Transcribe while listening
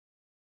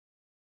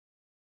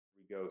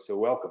go. So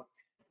welcome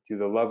to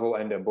the Level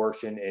End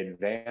Abortion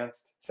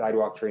Advanced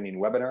Sidewalk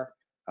Training webinar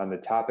on the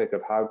topic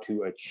of how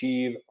to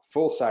achieve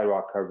full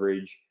sidewalk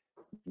coverage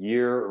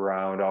year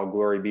round. All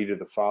glory be to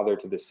the Father,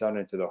 to the Son,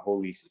 and to the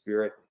Holy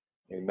Spirit.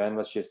 Amen.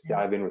 Let's just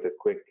dive in with a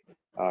quick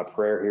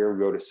prayer here. We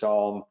go to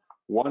Psalm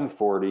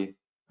 140.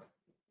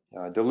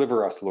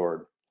 Deliver us,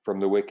 Lord, from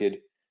the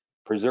wicked.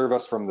 Preserve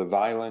us from the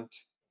violent,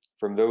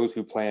 from those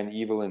who plan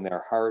evil in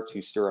their hearts,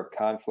 who stir up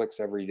conflicts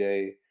every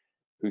day,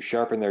 who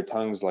sharpen their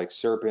tongues like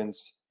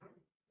serpents,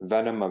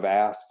 venom of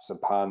asps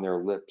upon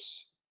their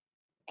lips.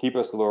 Keep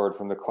us, Lord,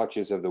 from the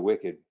clutches of the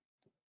wicked.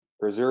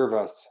 Preserve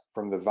us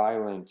from the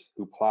violent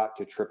who plot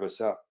to trip us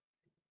up.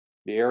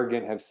 The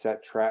arrogant have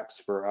set traps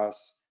for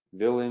us.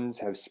 Villains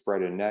have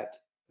spread a net,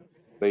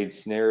 laid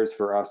snares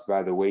for us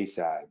by the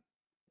wayside.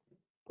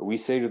 But we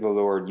say to the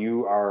Lord,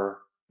 you are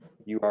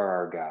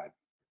our God.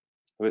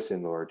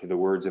 Listen, Lord, to the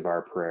words of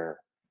our prayer.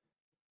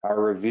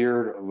 Our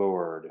revered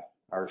Lord,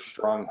 our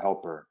strong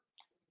helper,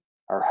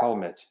 our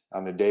helmet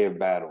on the day of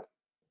battle.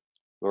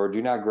 Lord,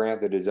 do not grant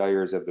the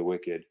desires of the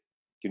wicked.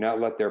 Do not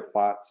let their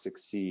plots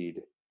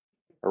succeed.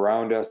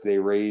 Around us they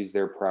raise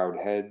their proud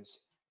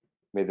heads.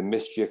 May the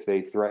mischief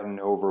they threaten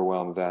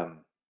overwhelm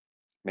them.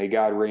 May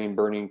God rain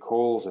burning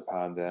coals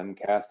upon them,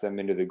 cast them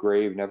into the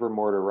grave, never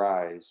more to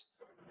rise.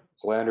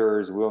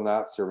 Slanderers will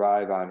not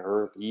survive on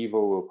earth.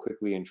 Evil will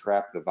quickly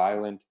entrap the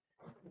violent.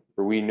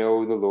 For we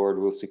know the Lord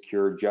will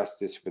secure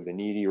justice for the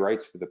needy,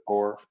 rights for the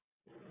poor.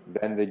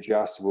 Then the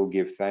just will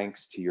give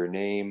thanks to your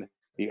name.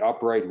 The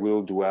upright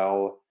will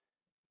dwell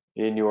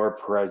in your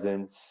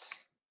presence.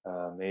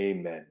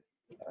 Amen.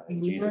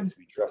 Jesus,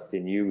 we trust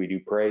in you. We do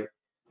pray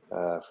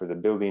for the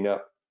building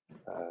up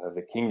of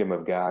the kingdom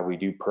of God. We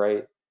do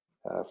pray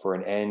for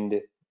an end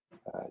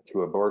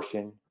to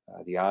abortion,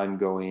 the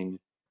ongoing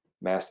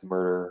mass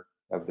murder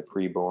of the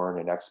preborn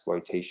and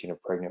exploitation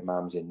of pregnant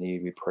moms in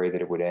need. We pray that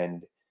it would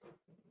end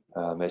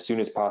as soon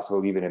as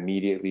possible, even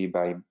immediately,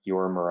 by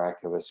your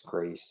miraculous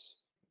grace.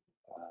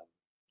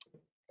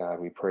 God,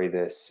 we pray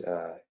this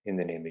in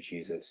the name of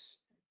Jesus.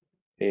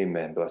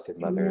 Amen. Blessed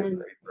Mother, Amen.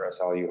 pray for us.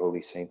 All you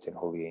holy saints and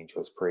holy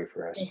angels, pray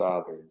for us.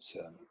 Father and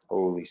Son,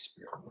 Holy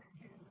Spirit.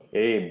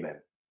 Amen.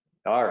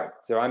 All right.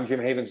 So I'm Jim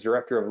Havens,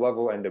 Director of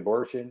Level End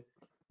Abortion.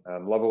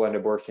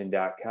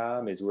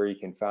 LevelEndAbortion.com is where you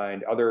can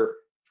find other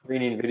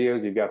training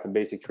videos. We've got some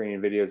basic training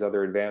videos,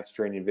 other advanced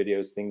training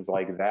videos, things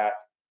like that.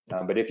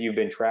 But if you've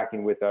been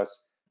tracking with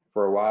us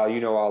for a while, you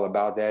know all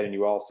about that. And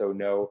you also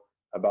know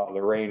about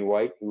Lorraine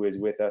White, who is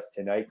with us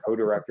tonight,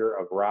 co-director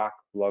of ROC,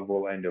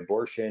 Level End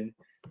Abortion.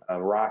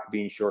 ROC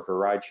being short for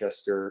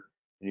Rochester,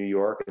 New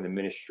York, and the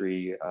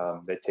ministry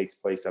that takes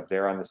place up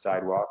there on the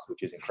sidewalks,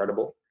 which is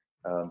incredible.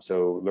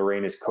 So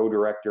Lorraine is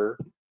co-director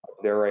up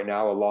there right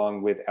now,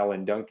 along with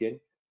Ellen Duncan,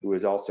 who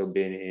has also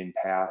been in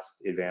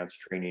past advanced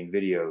training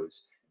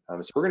videos.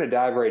 So we're going to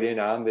dive right in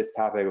on this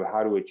topic of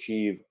how to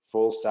achieve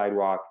full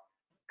sidewalk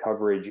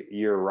coverage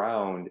year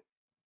round.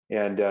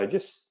 And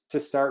just to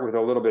start with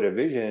a little bit of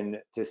vision,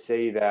 to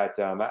say that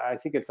I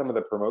think in some of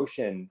the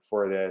promotion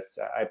for this,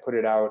 I put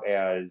it out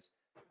as,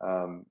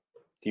 do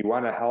you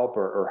want to help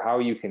or how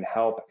you can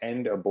help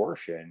end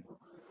abortion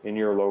in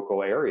your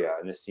local area?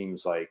 And this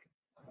seems like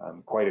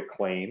quite a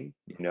claim,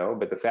 you know,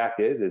 but the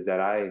fact is that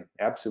I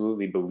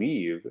absolutely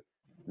believe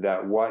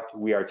that what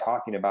we are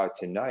talking about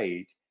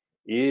tonight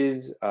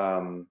is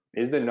the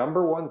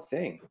number one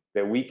thing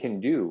that we can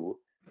do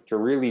to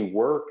really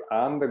work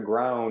on the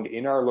ground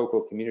in our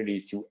local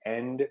communities to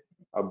end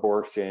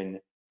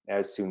abortion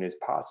as soon as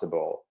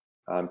possible.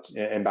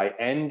 And by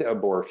end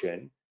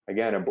abortion,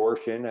 again,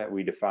 abortion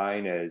we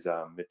define as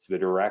it's the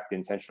direct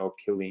intentional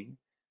killing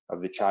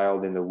of the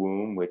child in the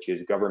womb, which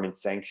is government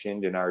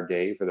sanctioned in our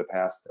day for the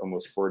past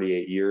almost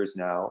 48 years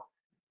now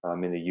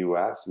in the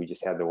US. We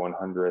just had the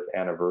 100th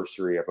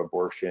anniversary of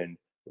abortion,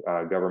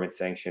 government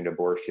sanctioned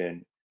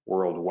abortion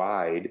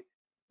worldwide.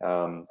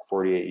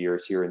 48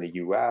 years here in the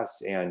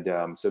U.S.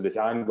 And so this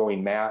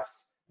ongoing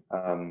mass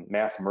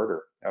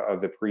murder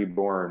of the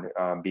preborn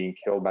being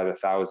killed by the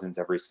thousands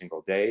every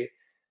single day,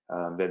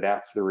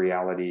 that's the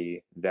reality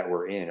that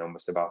we're in.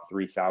 Almost about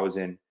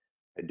 3,000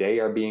 a day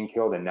are being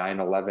killed and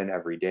 9/11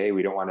 every day.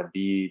 We don't want to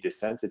be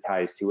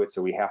desensitized to it,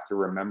 so we have to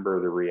remember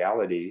the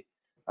reality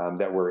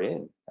that we're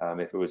in.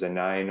 If it was a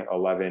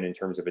 9/11 in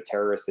terms of a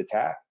terrorist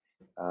attack,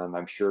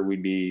 I'm sure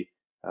we'd be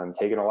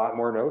taking a lot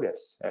more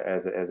notice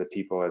as a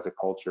people, as a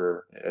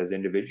culture, as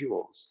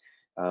individuals.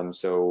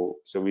 So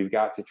we've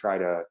got to try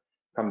to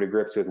come to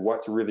grips with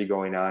what's really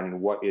going on and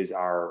what is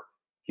our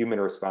human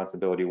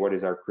responsibility, what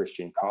is our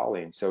Christian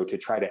calling. So to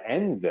try to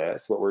end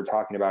this, what we're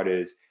talking about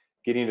is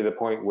getting to the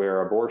point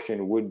where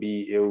abortion would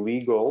be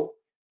illegal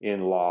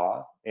in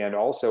law and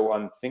also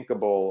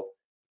unthinkable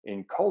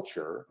in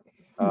culture.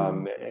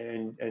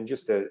 And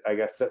just to, I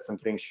guess, set some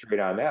things straight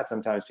on that,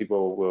 sometimes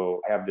people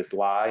will have this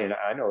lie, and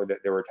I know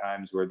that there were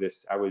times where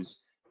this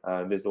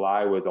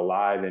lie was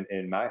alive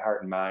in my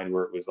heart and mind,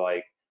 where it was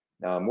like,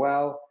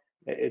 well,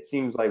 it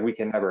seems like we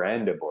can never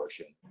end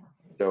abortion.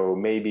 So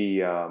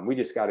maybe we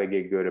just got to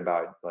get good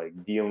about like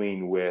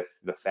dealing with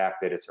the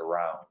fact that it's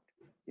around.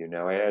 You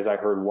know, as I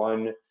heard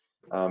one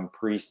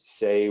priest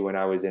say when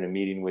I was in a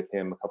meeting with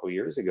him a couple of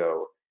years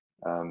ago.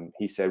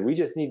 He said, we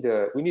need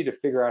to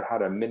figure out how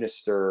to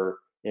minister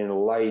in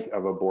light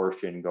of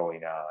abortion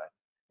going on,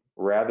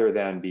 rather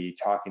than be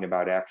talking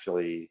about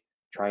actually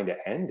trying to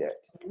end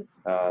it.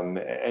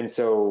 And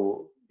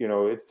so, you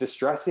know, it's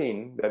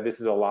distressing that this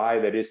is a lie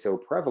that is so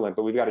prevalent,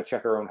 but we've got to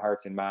check our own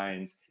hearts and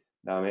minds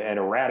and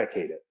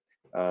eradicate it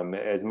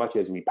as much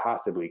as we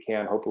possibly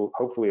can,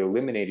 hopefully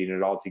eliminating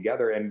it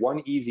altogether. And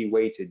one easy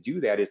way to do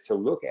that is to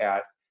look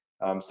at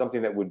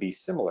something that would be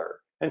similar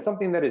and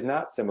something that is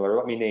not similar.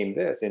 Let me name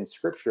this. In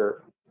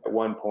Scripture, at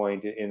one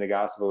point in the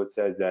Gospel, it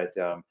says that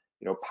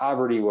you know,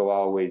 poverty will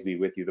always be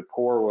with you, the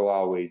poor will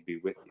always be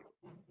with you.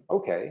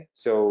 Okay,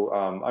 so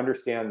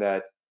understand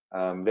that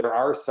there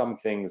are some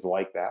things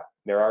like that.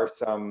 There are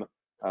some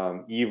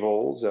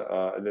evils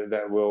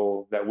that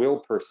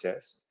will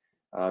persist,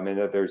 and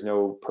that there's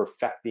no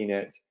perfecting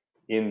it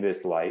in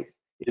this life.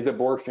 Is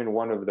abortion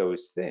one of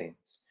those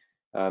things?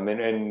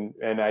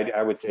 And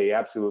I would say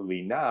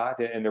absolutely not.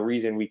 And the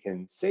reason we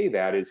can say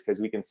that is because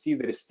we can see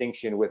the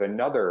distinction with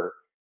another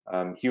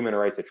human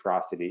rights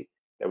atrocity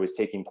that was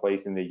taking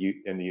place in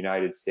the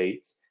United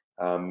States,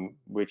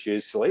 which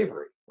is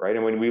slavery, right?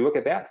 And when we look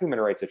at that human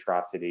rights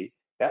atrocity,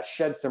 that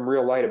sheds some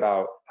real light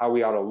about how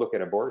we ought to look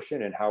at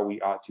abortion and how we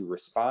ought to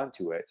respond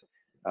to it.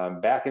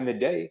 Back in the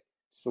day,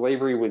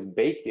 slavery was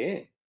baked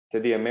in to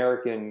the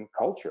American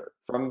culture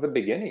from the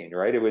beginning,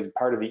 right? It was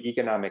part of the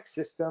economic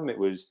system. It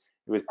was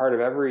part of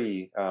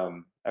everything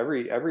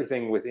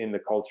within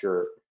the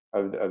culture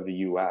of the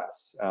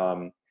U.S.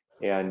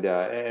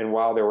 And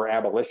while there were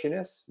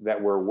abolitionists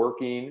that were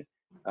working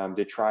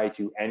to try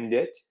to end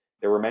it,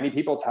 there were many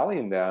people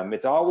telling them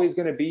it's always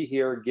going to be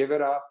here. Give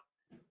it up.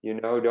 You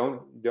know,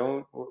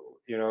 don't.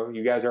 You know,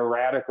 you guys are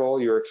radical.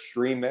 You're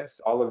extremists.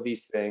 All of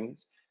these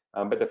things.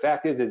 But the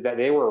fact is that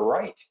they were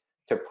right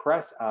to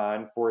press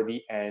on for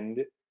the end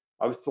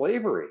of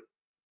slavery.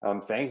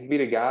 Thanks be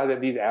to God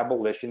that these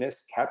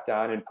abolitionists kept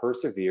on and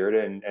persevered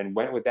and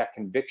went with that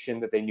conviction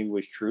that they knew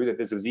was true, that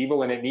this was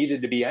evil and it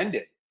needed to be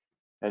ended.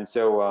 And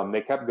so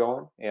they kept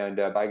going, and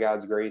by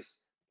God's grace,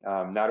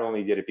 not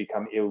only did it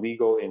become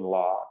illegal in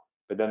law,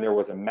 but then there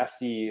was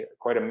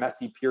quite a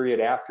messy period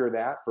after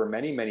that for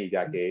many, many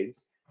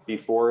decades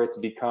before it's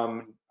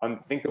become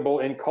unthinkable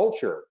in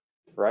culture,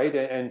 right?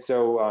 And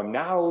so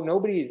now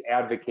nobody's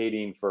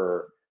advocating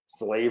for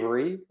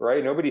slavery,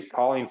 right? Nobody's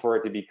calling for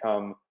it to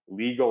become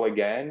legal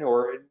again,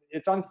 or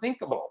it's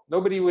unthinkable.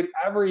 Nobody would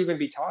ever even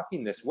be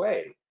talking this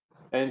way.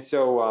 And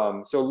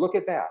so, so look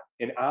at that,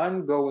 an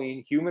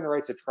ongoing human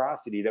rights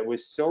atrocity that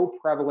was so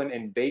prevalent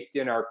and baked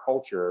in our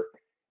culture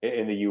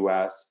in the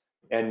US.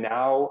 And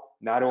now,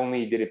 not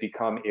only did it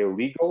become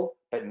illegal,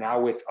 but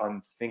now it's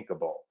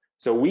unthinkable.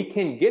 So we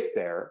can get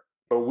there,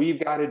 but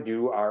we've got to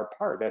do our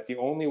part. That's the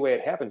only way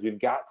it happens. We've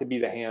got to be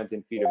the hands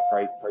and feet of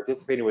Christ,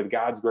 participating with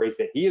God's grace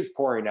that He is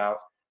pouring out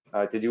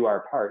to do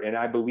our part. And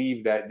I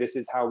believe that this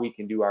is how we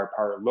can do our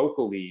part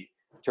locally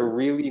to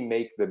really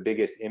make the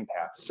biggest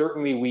impact.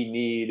 Certainly, we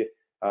need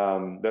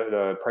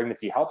the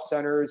pregnancy help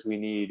centers. We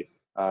need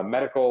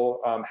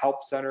medical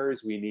help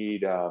centers. We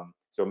need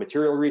so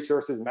material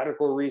resources,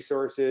 medical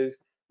resources.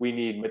 We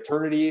need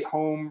maternity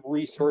home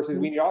resources.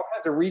 We need all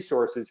kinds of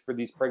resources for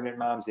these pregnant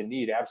moms in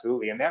need.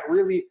 Absolutely, and that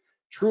really,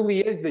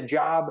 truly is the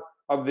job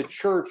of the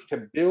church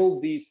to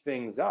build these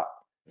things up.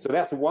 So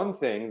that's one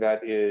thing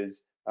that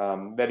is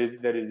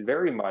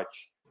very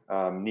much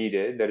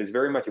needed. That is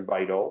very much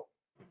vital.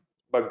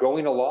 But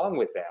going along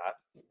with that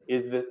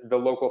is the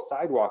local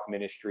sidewalk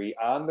ministry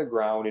on the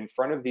ground in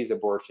front of these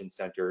abortion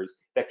centers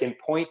that can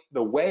point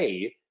the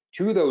way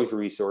to those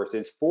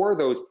resources for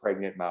those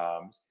pregnant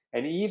moms.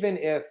 And even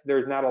if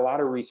there's not a lot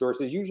of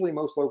resources, usually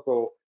most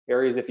local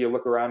areas, if you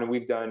look around, and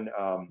we've done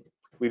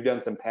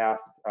some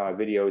past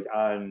videos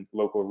on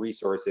local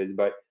resources,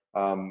 but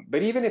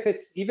even if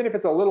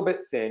it's a little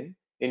bit thin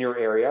in your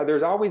area,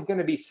 there's always going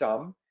to be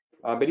some.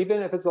 But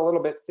even if it's a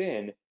little bit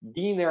thin,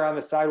 being there on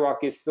the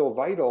sidewalk is still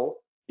vital,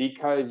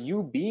 because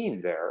you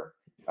being there,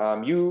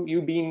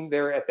 you being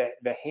there at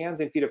the hands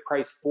and feet of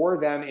Christ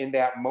for them in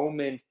that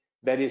moment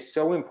that is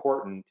so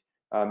important.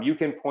 You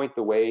can point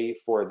the way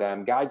for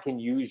them. God can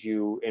use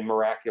you in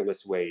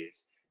miraculous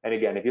ways. And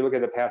again, if you look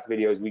at the past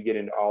videos, we get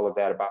into all of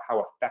that about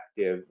how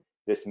effective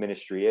this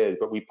ministry is,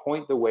 but we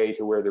point the way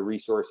to where the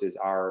resources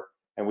are,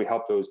 and we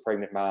help those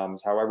pregnant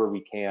moms however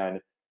we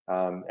can,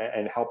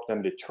 and help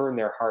them to turn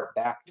their heart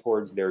back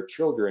towards their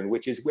children,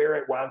 which is where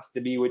it wants to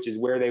be, which is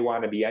where they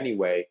want to be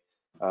anyway.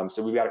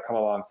 So we've got to come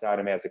alongside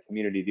them as a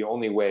community. The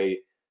only way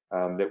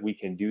that we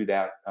can do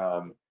that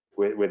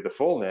with the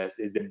fullness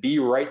is to be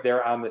right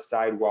there on the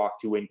sidewalk,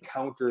 to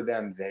encounter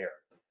them there,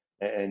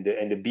 and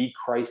to be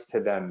Christ to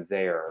them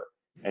there,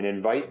 and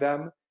invite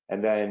them,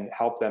 and then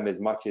help them as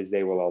much as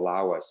they will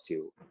allow us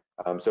to.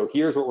 So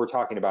here's what we're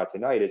talking about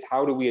tonight: is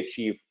how do we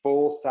achieve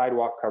full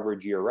sidewalk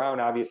coverage year round?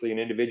 Obviously, an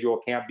individual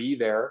can't be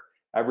there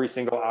every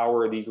single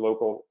hour. These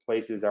local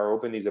places are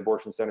open. These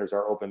abortion centers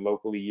are open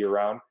locally year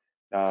round.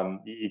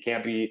 You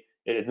can't be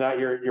It's not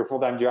your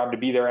full-time job to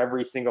be there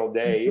every single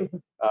day.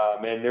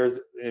 And there's,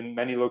 in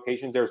many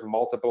locations, there's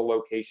multiple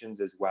locations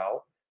as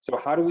well. So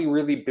how do we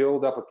really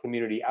build up a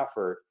community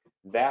effort?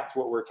 That's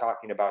what we're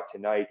talking about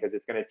tonight, because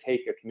it's going to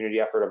take a community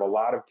effort of a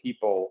lot of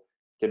people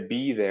to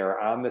be there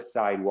on the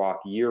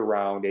sidewalk year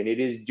round. And it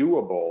is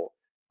doable,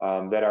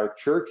 that our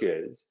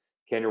churches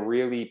can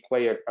really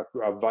play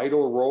a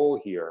vital role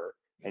here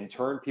and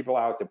turn people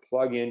out to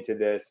plug into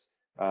this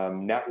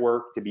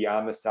network to be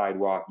on the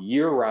sidewalk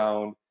year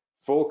round,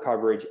 full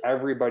coverage,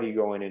 everybody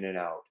going in and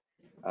out.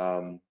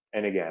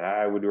 And again,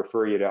 I would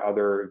refer you to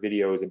other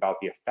videos about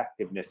the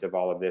effectiveness of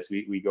all of this.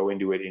 We go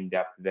into it in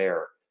depth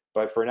there.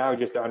 But for now,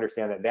 just to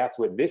understand that that's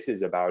what this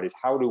is about, is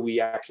how do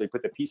we actually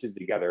put the pieces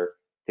together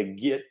to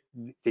get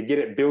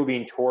it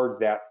building towards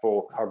that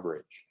full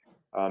coverage.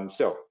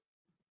 So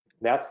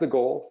that's the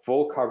goal,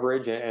 full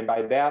coverage. And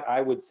by that,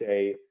 I would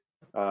say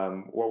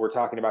what we're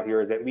talking about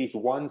here is at least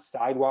one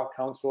sidewalk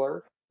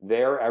counselor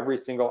there every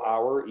single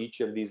hour.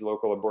 Each of these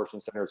local abortion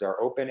centers are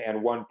open,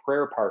 and one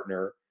prayer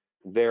partner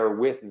there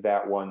with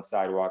that one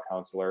sidewalk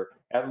counselor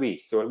at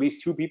least. So at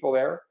least two people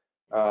there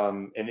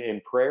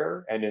in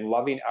prayer and in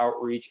loving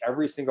outreach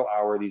every single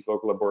hour. These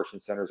local abortion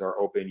centers are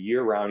open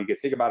year round. You can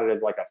think about it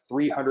as like a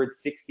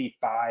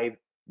 365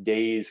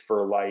 days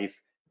for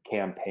life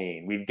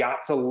campaign. We've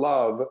got to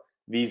love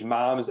these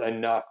moms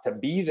enough to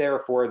be there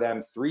for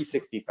them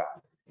 365.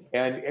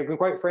 And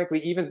quite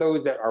frankly, even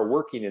those that are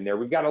working in there,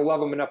 we've got to love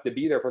them enough to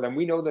be there for them.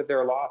 We know that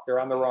they're lost, they're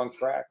on the wrong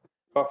track,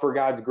 but for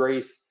God's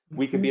grace,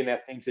 we could be in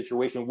that same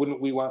situation.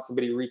 Wouldn't we want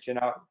somebody reaching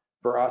out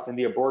for us and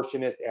the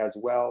abortionist as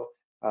well?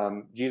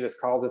 Jesus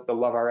calls us to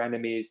love our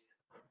enemies.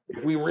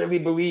 If we really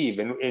believe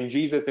in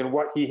Jesus and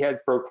what he has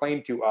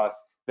proclaimed to us,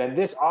 then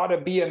this ought to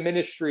be a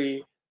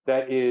ministry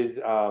that is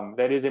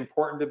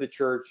important to the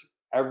church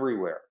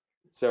everywhere.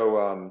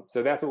 So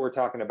that's what we're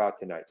talking about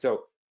tonight.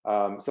 So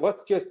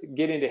let's just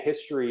get into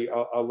history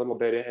a little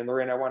bit. And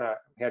Lorraine, I want to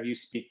have you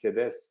speak to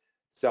this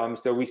some.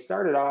 So we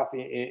started off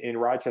in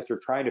Rochester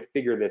trying to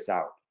figure this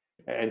out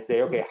and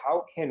say, okay,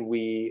 how can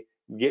we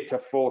get to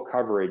full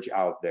coverage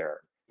out there?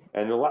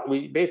 And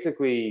we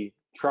basically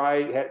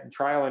had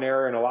trial and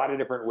error in a lot of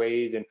different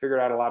ways and figured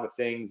out a lot of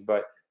things.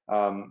 But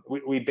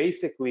we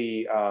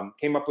basically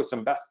came up with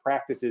some best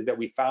practices that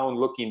we found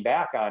looking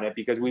back on it,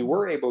 because we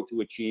were able to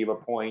achieve a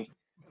point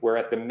where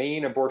at the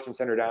main abortion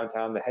center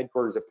downtown, the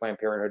headquarters of Planned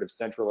Parenthood of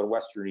Central and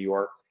Western New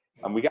York,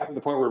 we got to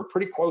the point where we were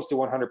pretty close to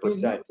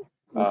 100%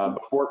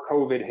 before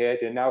COVID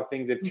hit, and now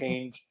things have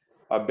changed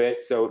a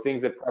bit, so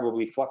things have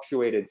probably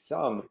fluctuated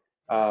some.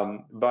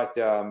 But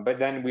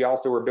then we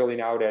also were building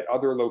out at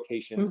other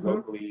locations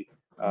locally.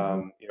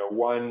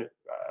 One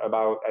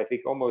about, I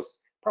think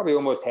probably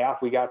almost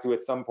half we got to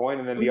at some point,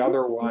 and then the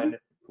other one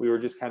we were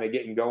just kind of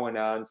getting going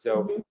on.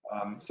 So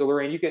so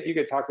Lorraine, you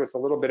could talk to us a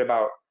little bit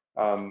about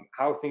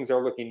how things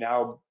are looking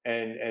now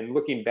and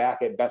looking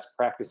back at best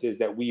practices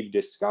that we've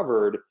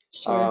discovered.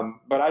 Sure.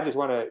 But I just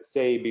want to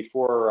say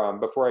before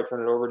I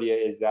turn it over to you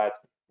is that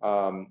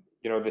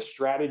the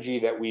strategy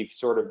that we've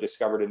sort of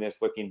discovered in this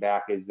looking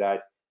back is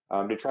that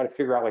to try to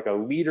figure out like a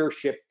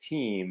leadership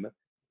team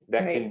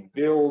that can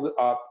build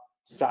up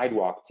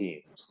sidewalk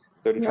teams.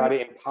 So to try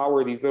to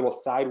empower these little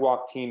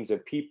sidewalk teams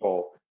of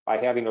people by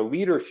having a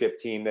leadership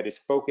team that is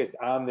focused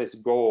on this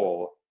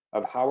goal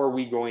of how are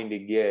we going to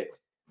get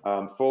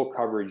full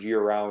coverage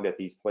year round at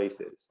these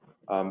places.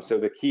 So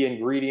the key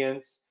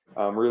ingredients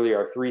really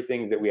are three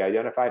things that we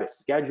identified: a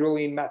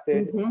scheduling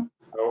method,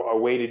 a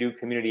way to do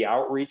community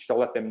outreach to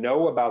let them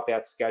know about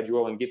that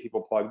schedule and get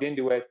people plugged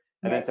into it,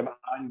 and then some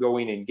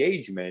ongoing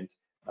engagement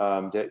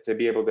to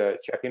be able to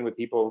check in with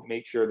people,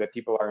 make sure that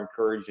people are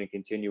encouraged and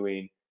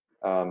continuing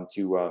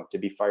to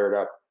be fired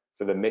up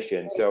for the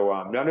mission.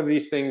 So none of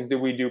these things do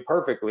we do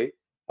perfectly,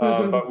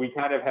 but we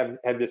kind of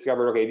have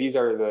discovered, okay, these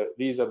are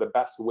the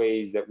best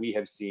ways that we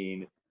have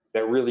seen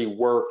that really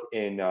work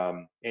in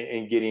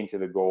getting to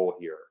the goal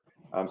here.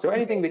 So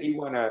anything that you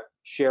want to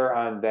share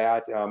on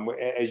that?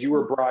 As you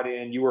were brought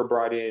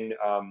in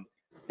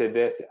to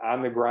this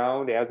on the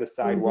ground as a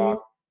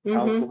sidewalk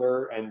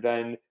counselor, and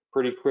then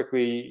pretty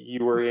quickly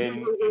you were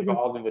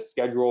involved in the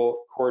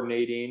schedule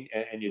coordinating,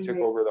 and you took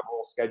over the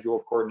whole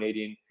schedule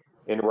coordinating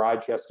in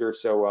Rochester.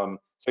 So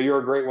you're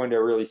a great one to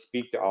really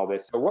speak to all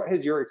this. So what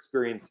has your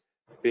experience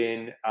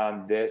been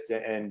on this,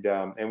 and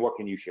what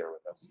can you share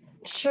with us?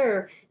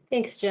 Sure.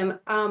 Thanks, Jim.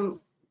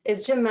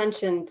 As Jim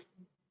mentioned,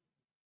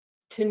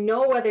 to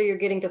know whether you're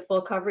getting to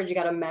full coverage, you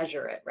got to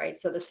measure it, right?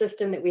 So the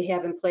system that we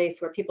have in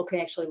place where people can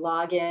actually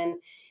log in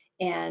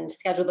and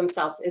schedule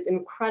themselves is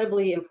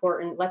incredibly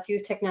important. Let's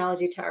use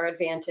technology to our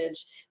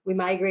advantage. We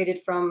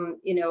migrated from,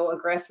 a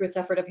grassroots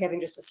effort of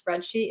having just a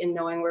spreadsheet and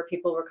knowing where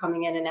people were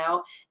coming in and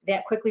out.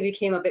 That quickly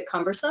became a bit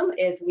cumbersome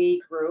as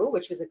we grew,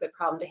 which was a good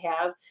problem to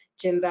have.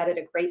 Jim vetted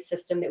a great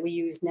system that we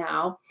use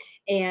now.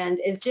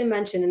 And as Jim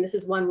mentioned, and this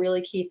is one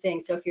really key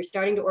thing, so if you're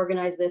starting to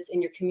organize this in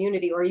your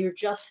community, or you're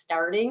just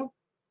starting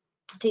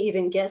to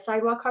even get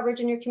sidewalk coverage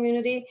in your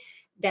community,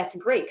 that's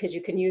great, because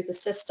you can use a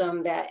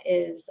system that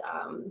is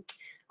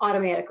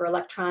automatic or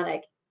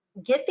electronic.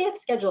 Get that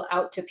schedule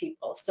out to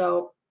people.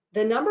 So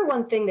the number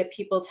one thing that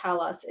people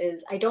tell us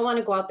is, I don't want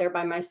to go out there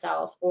by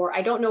myself, or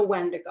I don't know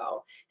when to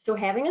go. So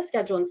having a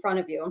schedule in front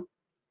of you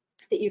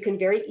that you can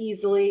very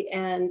easily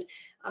and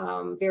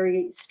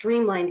very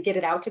streamlined get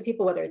it out to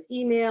people, whether it's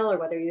email or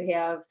whether you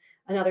have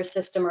another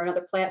system or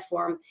another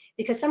platform,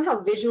 because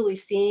somehow visually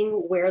seeing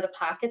where the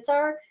pockets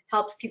are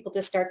helps people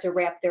to start to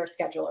wrap their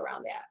schedule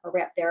around that, or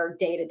wrap their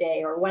day to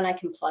day, or when I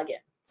can plug in.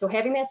 So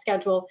having that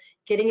schedule,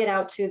 getting it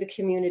out to the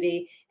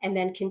community, and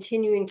then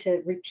continuing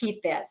to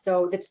repeat that.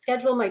 So the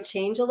schedule might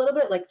change a little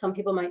bit. Like some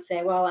people might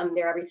say, well, I'm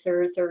there every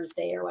third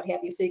Thursday or what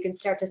have you. So you can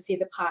start to see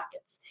the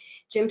pockets.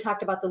 Jim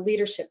talked about the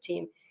leadership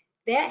team.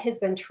 That has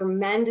been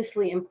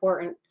tremendously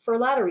important for a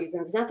lot of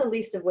reasons, not the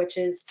least of which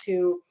is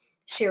to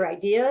share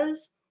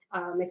ideas.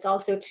 It's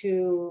also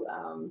to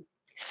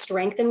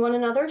strengthen one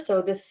another.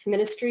 So this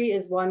ministry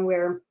is one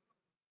where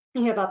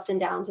you have ups and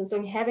downs. And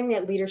so having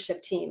that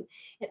leadership team,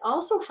 it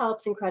also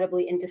helps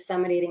incredibly in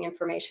disseminating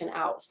information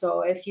out.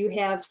 So if you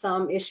have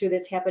some issue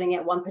that's happening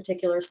at one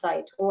particular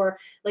site, or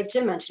like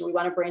Jim mentioned, we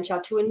want to branch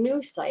out to a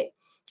new site,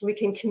 we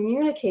can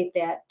communicate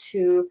that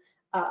to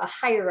a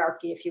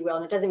hierarchy, if you will.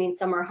 And it doesn't mean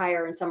some are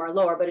higher and some are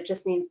lower, but it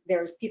just means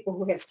there's people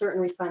who have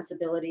certain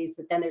responsibilities,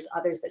 but then there's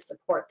others that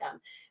support them.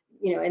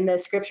 You know, in the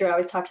scripture, it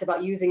always talks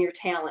about using your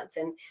talents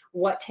and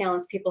what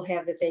talents people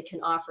have that they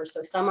can offer.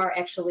 So some are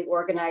actually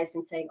organized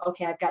and saying,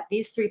 okay, I've got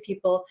these 3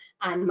 people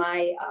on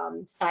my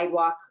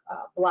sidewalk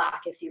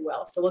block, if you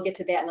will. So we'll get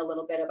to that in a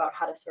little bit about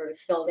how to sort of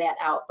fill that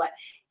out. But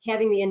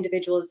having the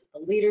individuals,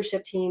 the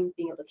leadership team,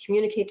 being able to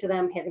communicate to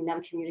them, having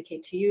them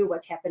communicate to you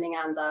what's happening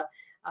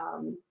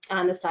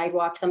on the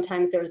sidewalk.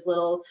 Sometimes there's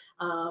little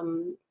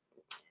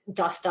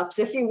dust ups,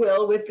 if you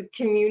will, with the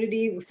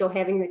community. So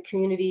having the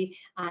community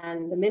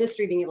and the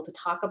ministry being able to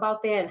talk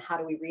about that, and how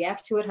do we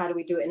react to it? How do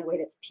we do it in a way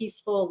that's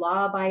peaceful,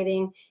 law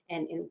abiding,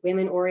 and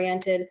women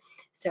oriented?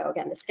 So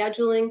again, the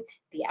scheduling,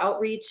 the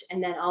outreach,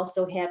 and then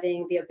also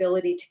having the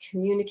ability to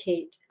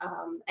communicate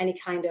any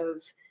kind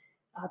of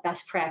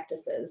best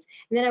practices.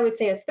 And then I would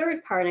say a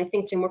third part, and I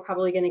think, Jim, we're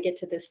probably going to get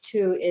to this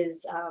too,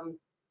 is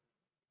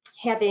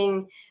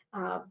having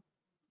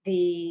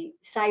the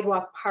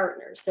sidewalk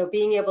partners. So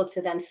being able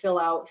to then fill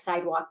out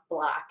sidewalk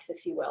blocks,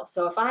 if you will.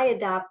 So if I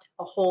adopt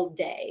a whole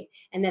day,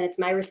 and then it's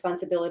my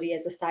responsibility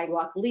as a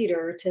sidewalk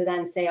leader to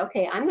then say,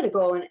 okay, I'm going to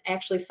go and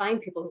actually find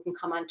people who can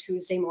come on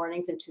Tuesday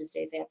mornings and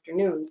Tuesdays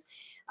afternoons.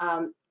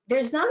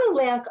 There's not a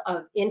lack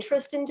of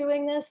interest in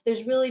doing this.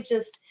 There's really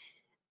just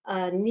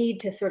a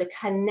need to sort of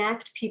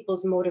connect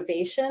people's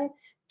motivation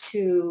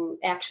to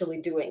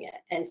actually doing it.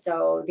 And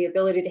so the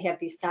ability to have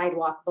these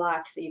sidewalk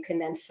blocks that you can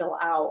then fill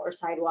out, or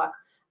sidewalk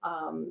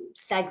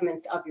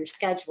segments of your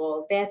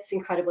schedule, that's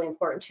incredibly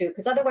important too,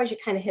 because otherwise you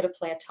kind of hit a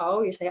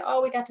plateau. You say,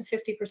 oh, we got to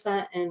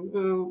 50%, and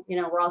you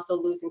know, we're also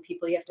losing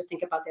people. You have to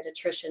think about that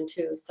attrition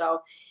too.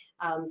 So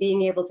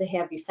being able to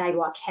have these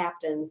sidewalk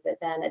captains that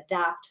then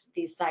adopt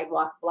these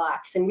sidewalk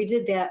blocks. And we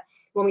did that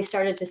when we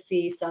started to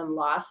see some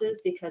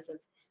losses because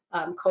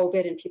of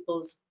COVID and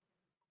people's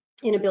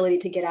inability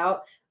to get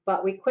out.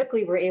 But we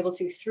quickly were able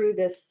to, through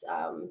this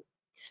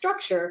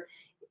structure,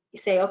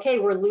 say, okay,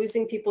 we're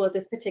losing people at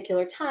this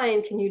particular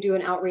time. Can you do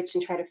an outreach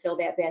and try to fill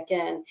that back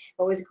in?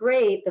 What was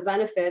great, the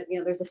benefit, you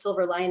know, there's a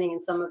silver lining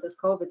in some of this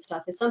COVID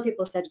stuff, is some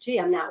people said, gee,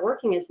 I'm not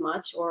working as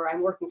much, or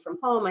I'm working from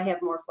home, I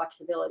have more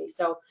flexibility.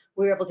 So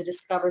we were able to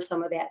discover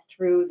some of that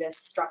through this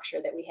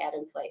structure that we had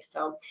in place.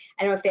 So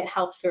I don't know if that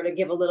helps sort of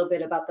give a little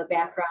bit about the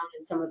background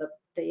and some of the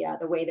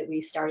way that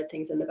we started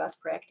things and the best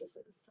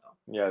practices. So.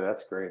 Yeah,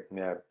 that's great.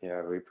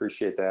 Yeah, we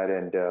appreciate that.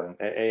 And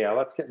yeah,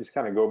 let's just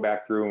kind of go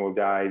back through, and we'll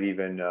dive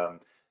even,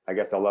 I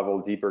guess, a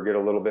level deeper, get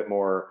a little bit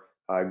more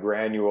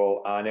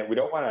granular on it. We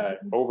don't want to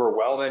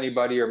overwhelm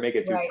anybody or make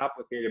it too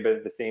complicated, but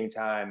at the same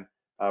time,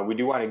 we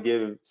do want to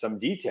give some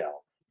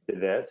detail to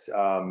this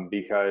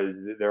because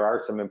there are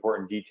some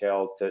important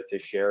details to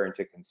share and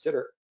to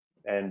consider.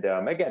 And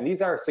again,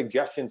 these are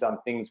suggestions on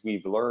things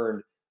we've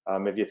learned.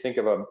 If you think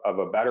of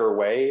a better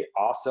way,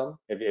 awesome.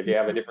 If you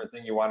have a different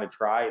thing you want to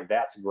try,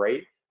 that's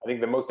great. I think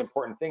the most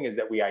important thing is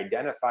that we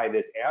identify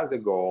this as a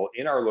goal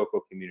in our local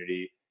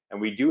community, and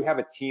we do have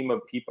a team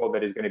of people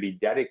that is going to be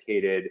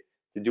dedicated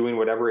to doing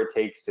whatever it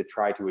takes to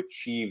try to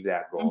achieve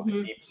that goal,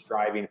 to keep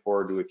striving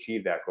forward to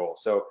achieve that goal.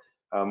 So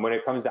when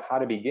it comes to how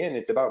to begin,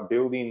 it's about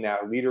building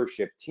that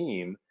leadership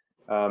team.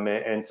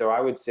 And so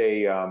I would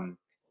say, and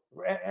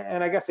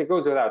I guess it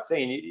goes without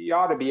saying, you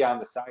ought to be on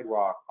the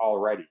sidewalk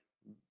already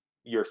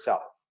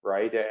yourself,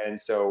 right? And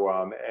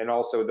so, and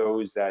also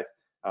those that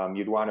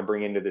you'd want to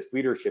bring into this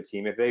leadership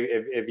team.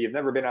 If you've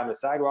never been on the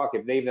sidewalk,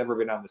 if they've never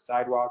been on the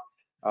sidewalk,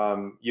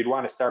 you'd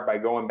want to start by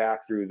going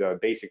back through the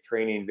basic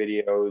training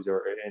videos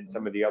and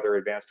some of the other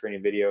advanced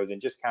training videos, and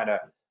just kind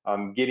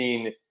of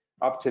getting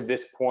up to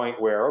this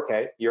point where,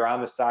 okay, you're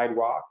on the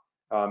sidewalk,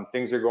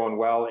 things are going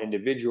well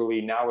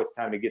individually. Now it's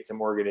time to get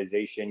some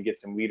organization, get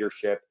some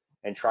leadership,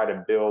 and try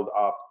to build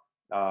up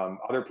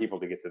other people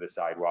to get to the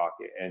sidewalk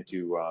and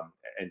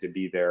to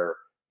be there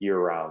year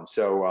round.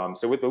 So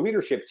with the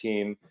leadership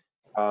team,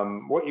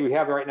 what you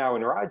have right now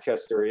in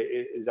Rochester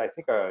is I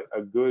think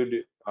a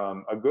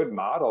good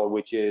model,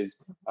 which is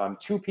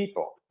 2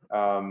 people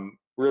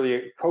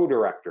really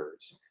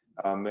co-directors.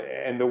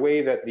 And the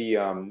way that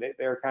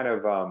they're kind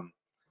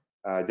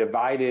of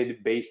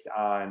divided based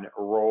on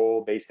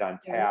role, based on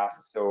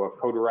tasks. So a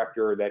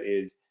co-director that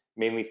is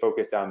mainly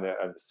focused on the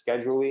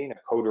scheduling, a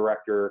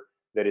co-director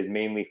that is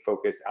mainly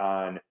focused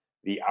on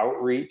the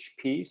outreach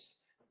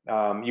piece.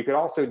 You could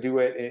also do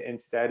it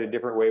instead a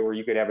different way where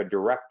you could have a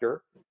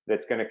director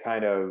that's going to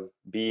kind of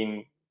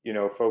being,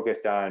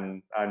 focused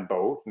on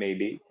both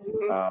maybe,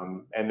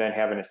 and then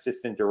have an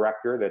assistant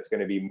director that's going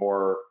to be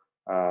more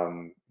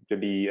to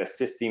be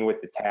assisting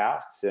with the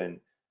tasks and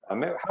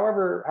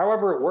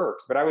however it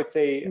works. But I would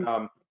say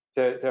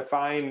to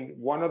find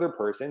one other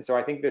person. So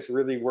I think this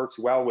really works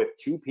well with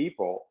two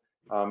people.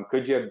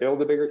 Could you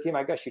build a bigger team?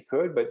 I guess you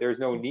could, but there's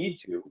no need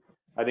to.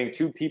 I think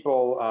two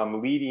people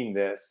leading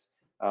this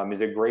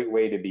is a great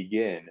way to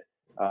begin.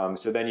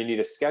 So then you need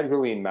a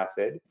scheduling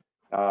method,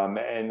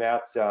 and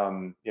that's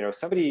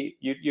somebody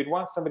you'd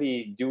want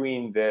somebody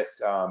doing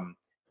this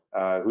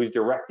who's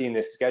directing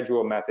this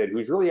schedule method,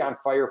 who's really on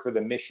fire for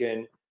the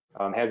mission,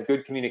 has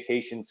good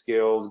communication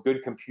skills,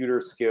 good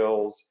computer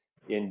skills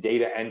in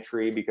data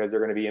entry because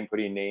they're going to be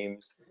inputting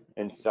names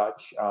and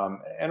such,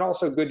 and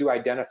also good to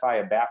identify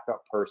a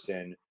backup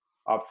person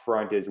up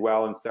front as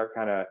well and start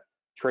kind of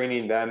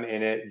training them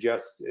in it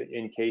just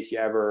in case you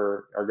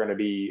ever are going to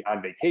be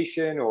on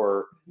vacation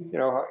or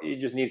you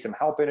just need some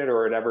help in it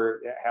or whatever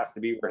it has to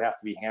be where it has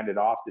to be handed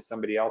off to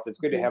somebody else. It's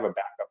good to have a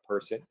backup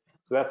person.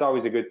 So that's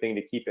always a good thing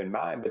to keep in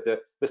mind.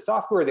 But the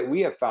software that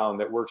we have found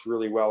that works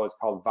really well is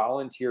called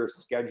Volunteer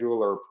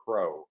Scheduler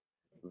Pro.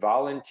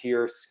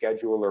 Volunteer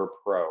Scheduler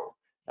Pro.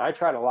 Now, I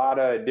tried a lot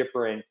of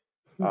different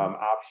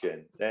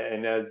options.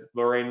 And as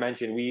Lorraine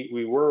mentioned,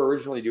 we were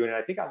originally doing it,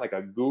 I think on like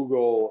a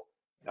Google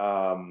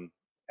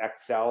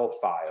Excel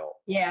file.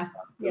 Yeah.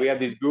 We had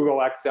these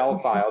Google Excel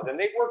files and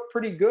they work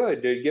pretty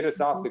good to get us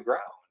off the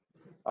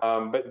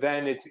ground. But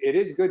then it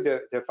is good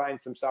to find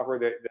some software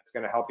that's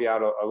going to help you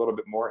out a little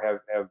bit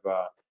more,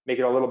 make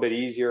it a little bit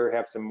easier,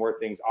 have some more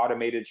things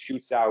automated,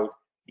 shoots out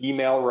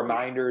email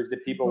reminders to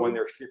people when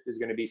their shift is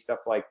going to be, stuff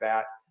like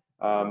that.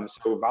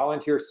 So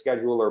Volunteer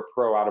Scheduler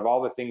Pro, out of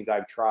all the things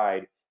I've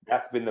tried,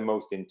 that's been the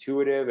most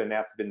intuitive and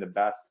that's been the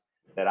best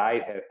that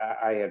I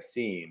have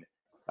seen.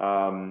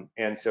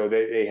 And so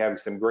they have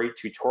some great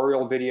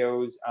tutorial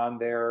videos on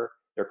their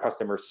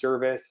customer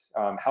service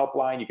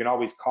helpline. You can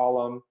always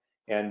call them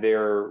and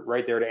they're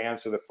right there to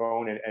answer the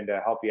phone and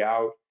to help you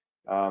out.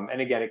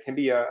 And again, it can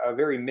be a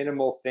very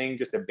minimal thing,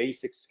 just a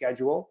basic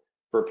schedule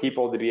for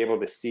people to be able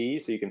to see.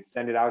 So you can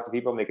send it out to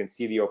people and they can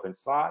see the open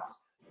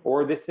slots.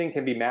 Or this thing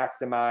can be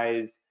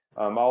maximized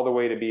all the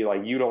way to be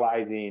like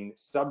utilizing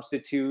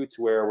substitutes,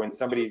 where when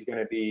somebody's going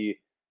to be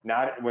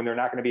when they're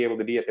not going to be able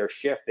to be at their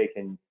shift, they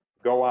can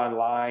go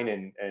online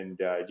and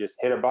just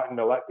hit a button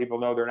to let people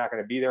know they're not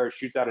going to be there. It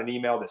shoots out an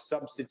email to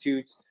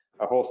substitutes.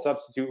 A whole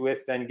substitute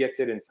list then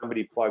gets it and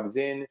somebody plugs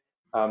in.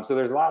 So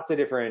there's lots of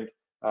different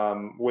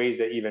ways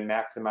that even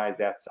maximize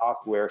that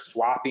software.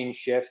 Swapping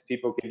shifts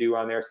people can do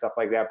on there, stuff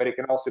like that, but it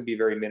can also be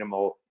very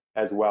minimal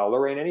as well.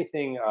 Lorraine,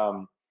 anything,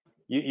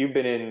 you've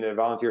been in the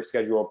Volunteer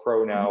Schedule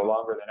Pro now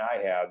longer than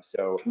I have.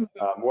 So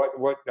what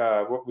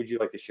would you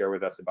like to share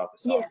with us about the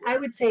software? Yeah, I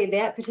would say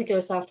that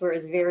particular software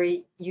is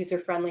very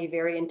user-friendly,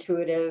 very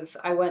intuitive.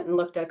 I went and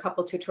looked at a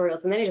couple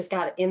tutorials and then I just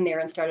got in there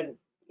and started,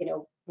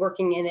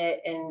 working in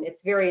it, and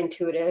it's very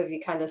intuitive.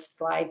 You kind of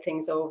slide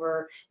things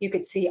over. You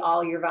could see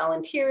all your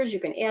volunteers. You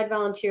can add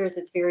volunteers.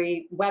 It's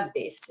very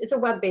web-based. It's a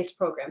web-based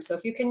program. So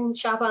if you can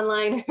shop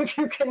online, if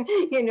you can,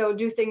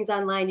 do things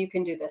online, you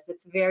can do this.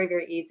 It's very,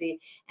 very easy.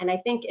 And I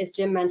think, as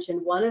Jim mentioned,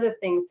 one of the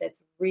things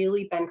that's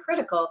really been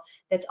critical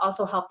that's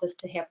also helped us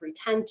to have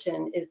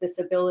retention is this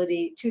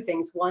ability, two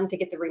things. One, to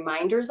get the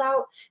reminders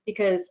out,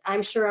 because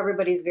I'm sure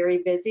everybody's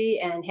very busy,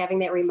 and having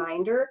that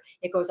reminder,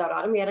 it goes out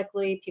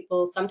automatically.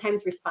 People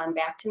sometimes respond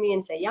back to me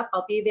and say, yep,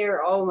 I'll be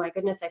there. Oh my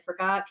goodness, I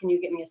forgot. Can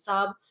you get me a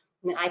sub?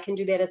 And I can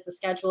do that as the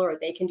scheduler, or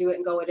they can do it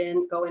and go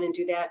in and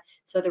do that.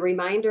 So the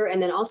reminder,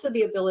 and then also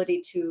the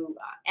ability to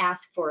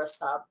ask for a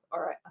sub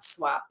or a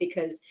swap,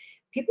 because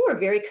people are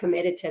very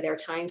committed to their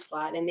time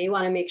slot and they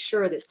want to make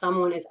sure that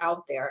someone is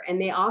out there. And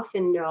they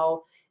often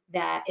know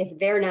that if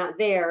they're not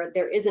there,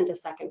 there isn't a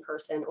second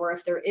person, or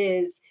if there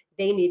is,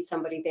 they need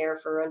somebody there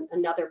for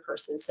another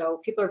person. So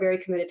people are very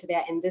committed to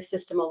that, and this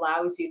system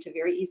allows you to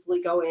very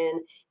easily go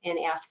in and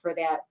ask for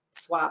that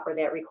swap or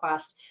that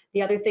request.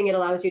 The other thing it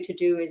allows you to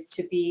do is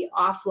to be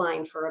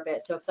offline for a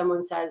bit. So if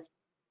someone says,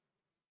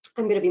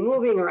 I'm going to be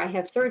moving, or I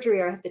have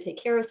surgery, or I have to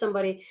take care of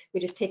somebody,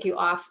 we just take you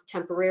off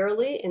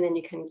temporarily, and then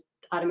you can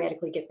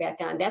automatically get back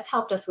on. That's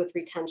helped us with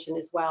retention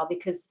as well,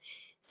 because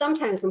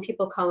sometimes when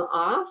people come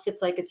off,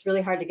 it's like it's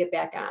really hard to get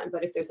back on.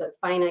 But if there's a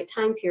finite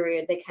time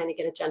period, they kind of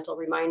get a gentle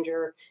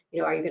reminder,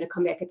 are you going to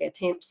come back at that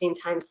same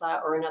time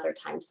slot or another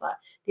time slot?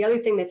 The other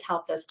thing that's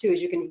helped us too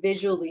is you can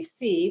visually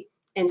see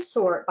and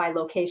sort by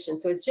location.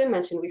 So as Jim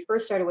mentioned, we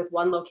first started with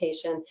one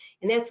location,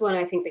 and that's one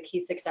I think the key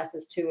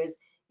successes too is,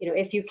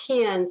 if you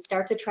can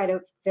start to try to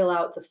fill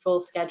out the full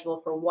schedule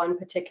for one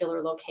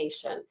particular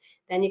location,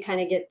 then you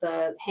kind of get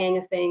the hang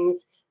of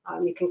things.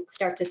 You can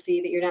start to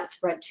see that you're not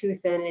spread too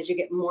thin as you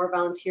get more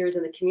volunteers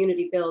and the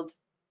community builds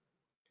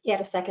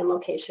at a second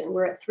location.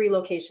 We're at 3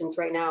 locations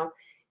right now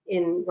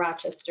in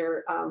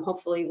Rochester.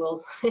 Hopefully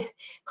we'll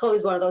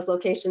close one of those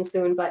locations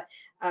soon, but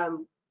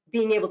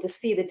being able to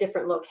see the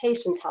different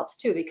locations helps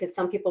too, because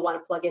some people want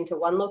to plug into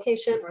one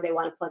location or they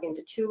want to plug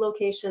into 2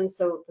 locations.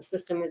 So the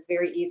system is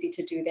very easy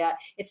to do that.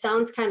 It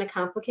sounds kind of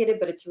complicated,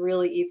 but it's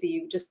really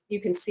easy.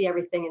 You can see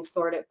everything and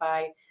sort it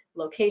by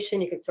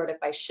location. You can sort it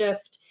by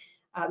shift.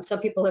 Some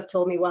people have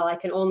told me, well, I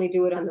can only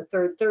do it on the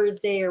 3rd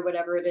Thursday or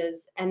whatever it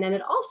is. And then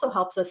it also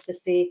helps us to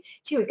see,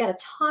 gee, we've got a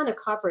ton of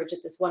coverage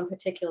at this one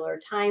particular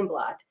time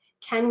block.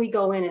 Can we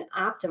go in and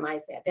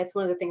optimize that? That's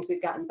one of the things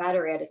we've gotten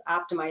better at, is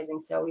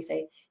optimizing. So we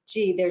say,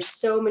 gee, there's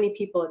so many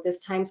people at this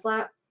time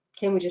slot.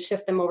 Can we just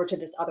shift them over to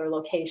this other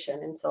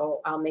location? And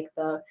so I'll make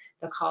the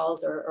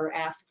calls or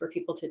ask for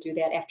people to do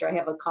that after I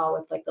have a call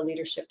with like the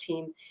leadership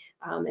team.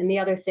 And the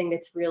other thing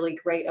that's really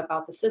great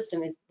about the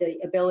system is the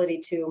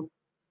ability to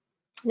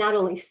not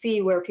only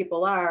see where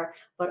people are,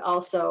 but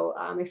also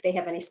if they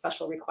have any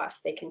special requests,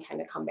 they can kind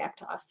of come back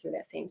to us through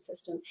that same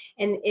system.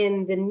 And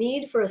the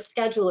need for a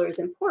scheduler is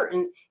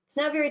important. It's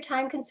not very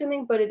time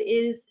consuming, but it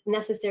is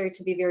necessary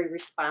to be very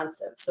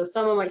responsive. So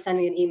someone might send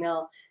me an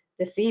email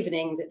this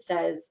evening that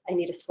says, I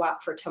need a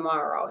swap for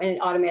tomorrow, and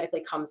it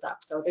automatically comes up.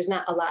 So there's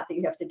not a lot that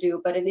you have to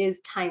do, but it is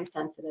time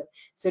sensitive.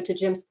 So to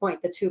Jim's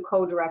point, the 2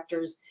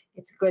 co-directors,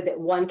 it's good that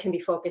one can be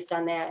focused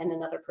on that and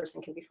another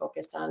person can be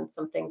focused on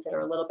some things that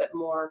are a little bit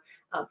more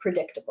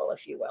predictable,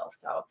 if you will.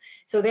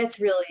 So that's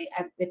really,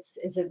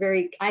 it's a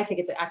very, I think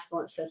it's an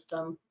excellent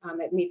system.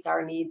 It meets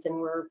our needs, and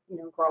we're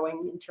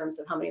growing in terms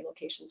of how many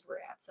locations we're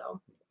at. So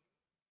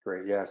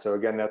Great. Yeah. So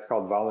again, that's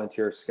called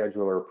Volunteer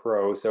Scheduler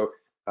Pro. So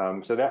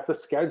that's the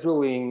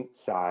scheduling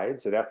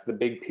side. So that's the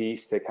big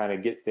piece to kind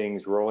of get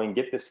things rolling,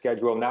 get the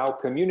schedule, now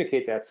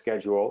communicate that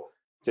schedule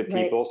to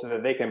people, right, so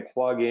that they can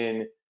plug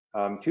in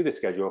to the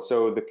schedule.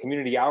 So the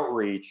community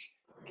outreach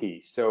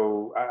piece.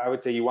 So I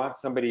would say you want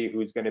somebody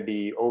who's going to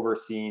be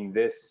overseeing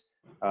this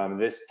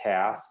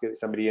task,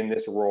 somebody in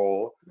this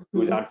role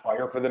who's on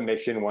fire for the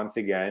mission. Once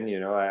again,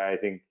 I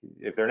think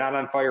if they're not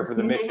on fire for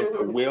the mission,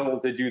 the will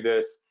to do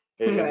this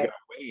is going to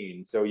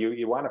wane. So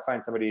you want to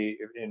find somebody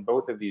in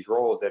both of these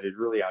roles that is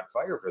really on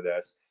fire for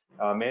this.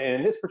 And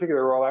in this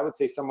particular role, I would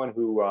say someone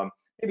who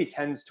maybe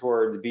tends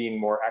towards being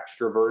more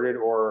extroverted,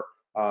 or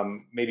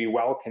maybe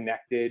well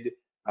connected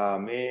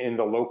in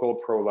the local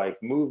pro-life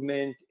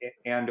movement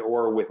and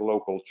or with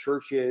local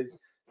churches,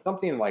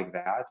 something like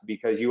that,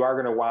 because you are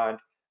going to want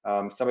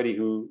somebody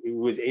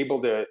who is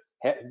able to,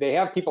 they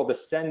have people to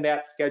send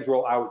that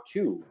schedule out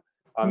to.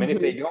 And if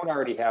they don't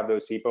already have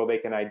those people, they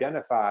can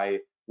identify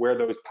where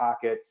those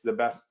pockets, the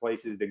best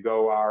places to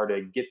go are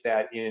to get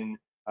that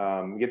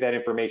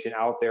information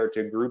out there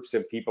to groups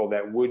of people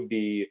that would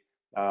be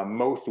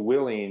most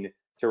willing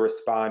to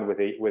respond with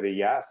a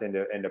yes and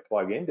to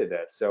plug into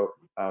this. So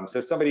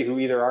somebody who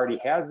either already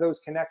has those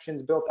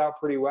connections built out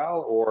pretty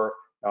well, or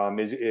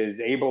is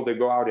able to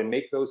go out and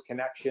make those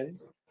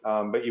connections.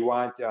 But you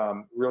want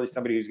really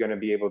somebody who's going to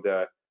be able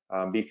to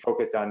be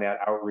focused on that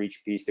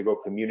outreach piece, to go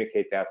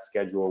communicate that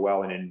schedule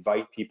well and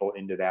invite people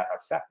into that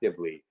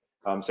effectively.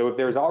 So if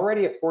there's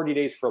already a 40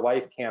 Days for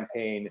Life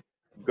campaign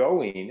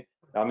going,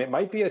 it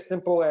might be as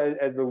simple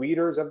as the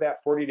leaders of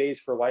that 40 Days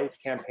for Life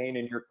campaign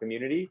in your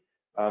community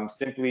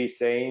simply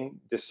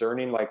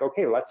discerning like,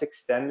 okay, let's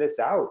extend this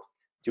out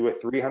to a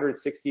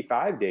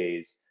 365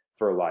 days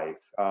for life.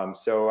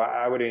 So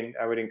I would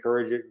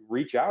encourage you,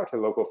 reach out to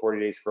local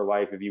 40 Days for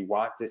Life if you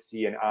want to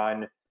see an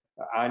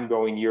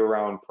ongoing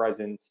year-round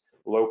presence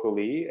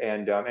locally,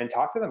 and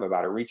talk to them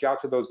about it. Reach out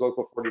to those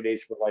local 40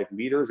 Days for Life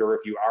leaders, or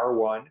if you are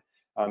one,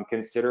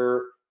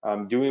 consider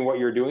doing what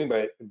you're doing,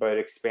 but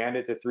expand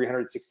it to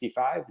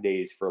 365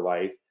 days for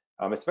life.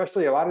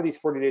 Especially a lot of these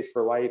 40 Days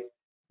for Life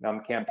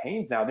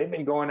campaigns now, they've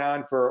been going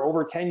on for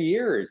over 10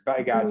 years,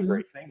 by God's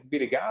grace. Thanks be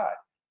to God,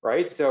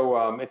 right?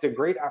 So it's a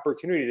great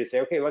opportunity to say,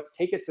 okay, let's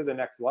take it to the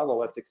next level.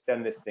 Let's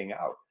extend this thing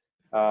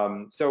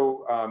out.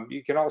 So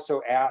you can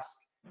also ask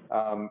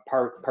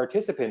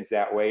participants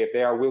that way if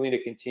they are willing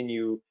to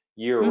continue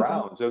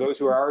year-round. So those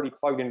who are already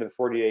plugged into the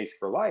 40 Days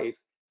for Life,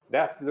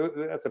 that's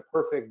a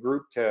perfect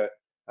group to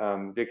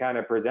kind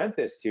of present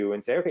this to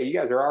and say, okay, you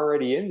guys are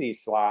already in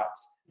these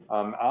slots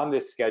on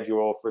this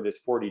schedule for this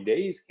 40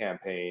 days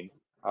campaign.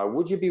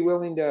 Would you be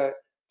willing to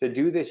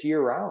do this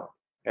year-round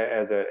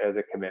as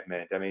a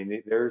commitment? I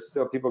mean, there's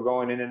still people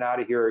going in and out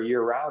of here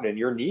year-round, and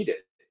you're needed,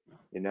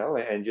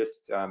 and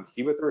just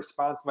see what the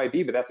response might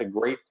be. But that's a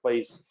great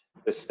place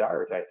to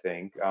start, I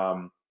think.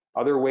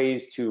 Other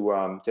ways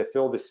to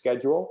fill the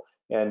schedule.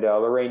 And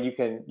Lorraine,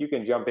 you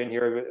can jump in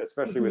here,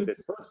 especially with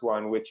this first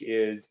one, which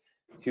is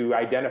to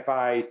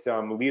identify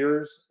some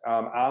leaders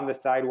on the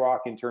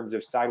sidewalk in terms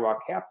of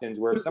sidewalk captains,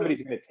 where if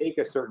somebody's going to take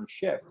a certain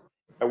shift.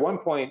 At one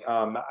point,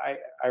 I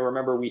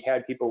remember we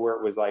had people where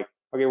it was like,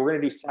 okay, we're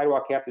going to do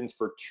sidewalk captains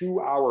for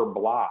 2-hour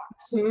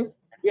blocks. We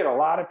had a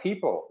lot of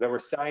people that were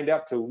signed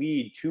up to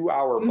lead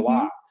 2-hour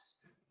blocks.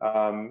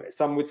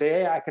 Some would say,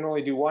 hey, I can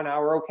only do 1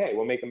 hour. Okay,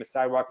 we'll make them a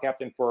sidewalk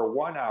captain for a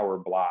 1-hour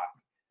block.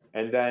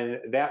 And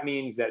then that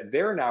means that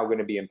they're now going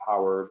to be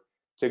empowered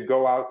to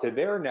go out to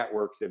their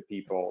networks of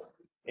people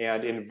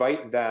and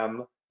invite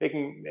them. They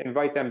can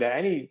invite them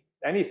to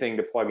anything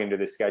to plug into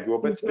the schedule,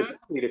 but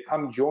specifically to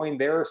come join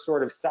their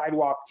sort of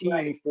sidewalk team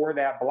Right. for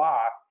that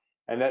block.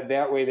 And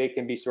that way they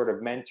can be sort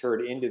of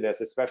mentored into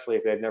this, especially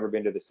if they've never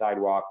been to the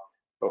sidewalk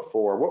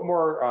before. What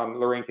more,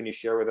 Lorraine, can you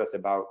share with us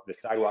about the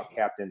sidewalk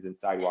captains and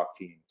sidewalk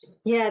teams?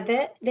 Yeah,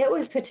 that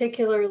was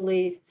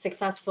particularly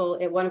successful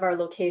at one of our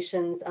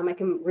locations. I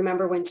can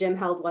remember when Jim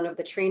held one of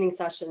the training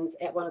sessions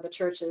at one of the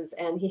churches,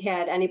 and he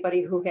had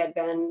anybody who had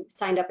been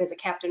signed up as a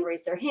captain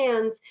raise their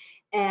hands,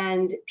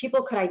 and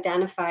people could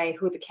identify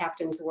who the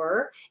captains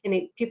were.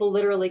 And people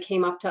literally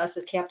came up to us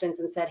as captains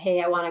and said,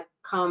 "Hey, I want to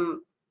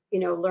come,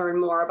 learn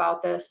more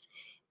about this."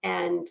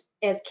 And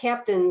as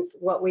captains,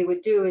 what we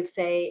would do is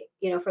say,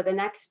 for the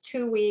next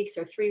 2 weeks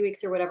or 3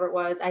 weeks or whatever it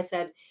was, I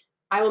said,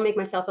 I will make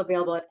myself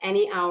available at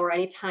any hour,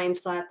 any time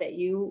slot that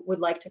you would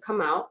like to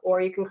come out,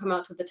 or you can come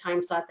out to the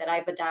time slot that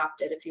I've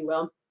adopted, if you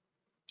will.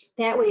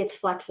 That way it's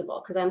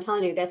flexible, because I'm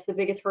telling you, that's the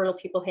biggest hurdle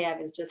people have,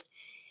 is just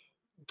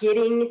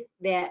getting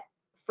that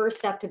first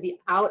step to be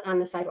out on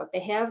the sidewalk.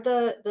 They have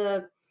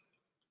the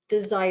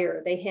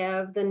desire, they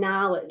have the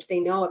knowledge, they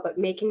know it, but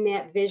making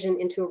that vision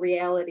into a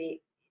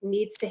reality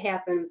needs to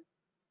happen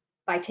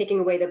by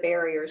taking away the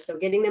barriers. So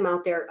getting them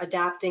out there,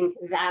 adopting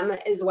them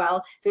as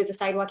well. So as a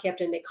sidewalk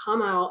captain, they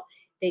come out,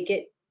 they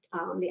get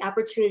the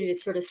opportunity to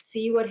sort of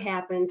see what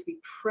happens. We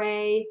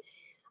pray.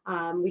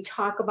 We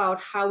talk about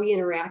how we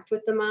interact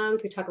with the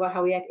moms. We talk about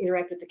how we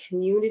interact with the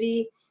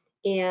community.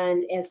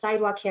 And as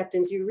sidewalk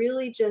captains, you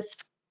really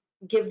just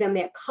give them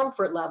that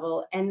comfort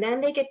level. And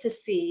then they get to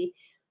see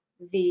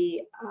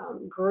the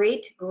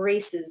great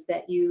graces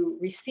that you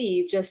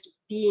receive just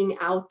being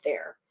out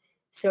there.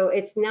 So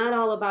it's not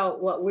all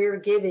about what we're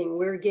giving.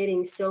 We're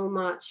getting so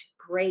much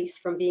grace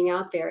from being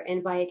out there.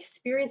 And by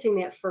experiencing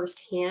that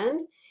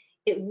firsthand,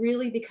 it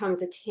really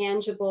becomes a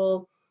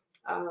tangible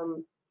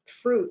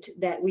fruit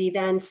that we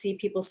then see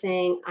people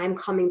saying, I'm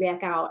coming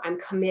back out, I'm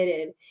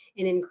committed.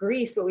 And in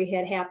Greece, what we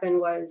had happen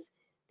was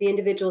the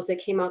individuals that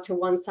came out to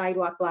one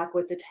sidewalk block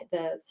with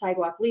the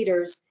sidewalk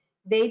leaders,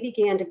 they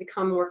began to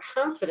become more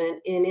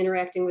confident in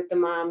interacting with the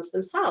moms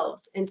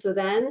themselves. And so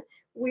then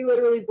we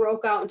literally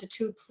broke out into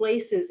 2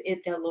 places at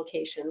that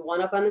location, one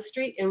up on the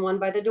street and one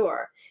by the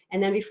door.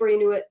 And then before you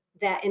knew it,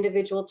 that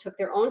individual took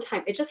their own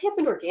time. It just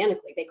happened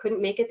organically. They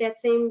couldn't make it that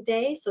same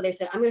day. So they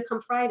said, I'm going to come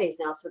Fridays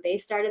now. So they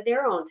started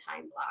their own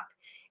time block.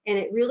 And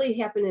it really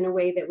happened in a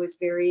way that was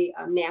very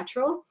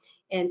natural.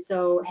 And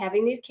so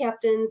having these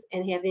captains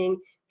and having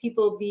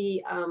people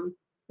be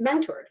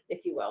mentored,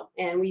 if you will.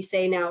 And we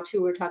say now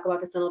too, we're talking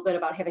about this a little bit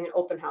about having an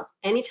open house.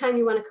 Anytime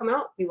you want to come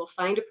out, we will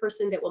find a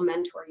person that will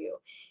mentor you.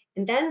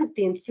 And then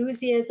the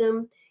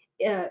enthusiasm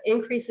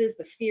increases,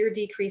 the fear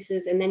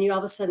decreases, and then you all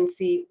of a sudden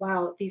see,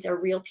 wow, these are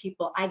real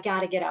people. I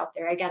got to get out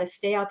there. I got to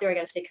stay out there. I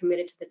got to stay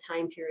committed to the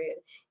time period.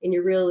 And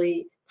you're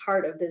really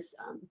part of this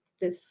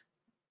this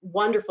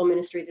wonderful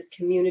ministry, this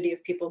community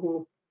of people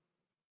who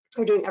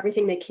are doing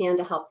everything they can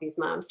to help these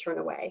moms turn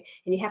away.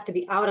 And you have to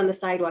be out on the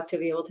sidewalk to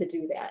be able to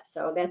do that.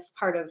 So that's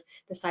part of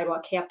the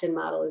sidewalk captain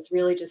model, is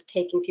really just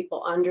taking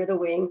people under the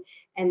wing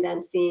and then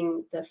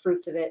seeing the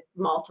fruits of it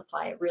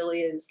multiply. It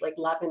really is like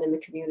leaven in the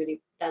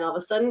community. Then all of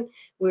a sudden,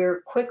 we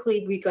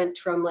went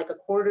from like a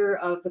quarter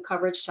of the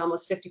coverage to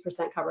almost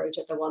 50% coverage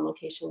at the one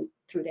location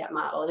through that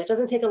model. And it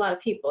doesn't take a lot of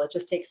people. It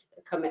just takes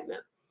a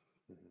commitment.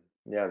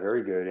 Yeah,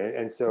 very good.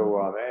 And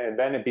so, and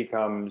then it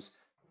becomes,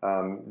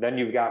 then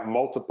you've got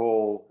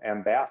multiple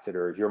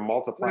ambassadors. You're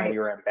multiplying Right.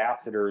 your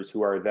ambassadors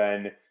who are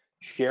then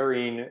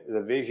sharing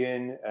the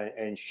vision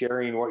and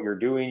sharing what you're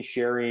doing,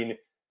 sharing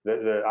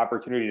the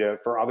opportunity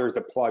for others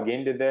to plug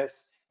into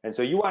this. And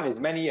so you want as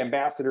many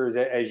ambassadors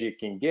as you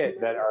can get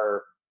that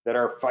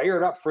are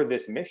fired up for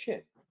this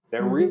mission,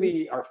 that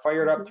really are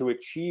fired up to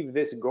achieve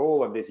this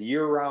goal of this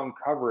year-round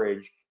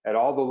coverage at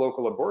all the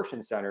local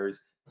abortion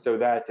centers, so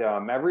that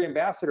every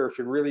ambassador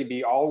should really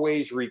be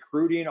always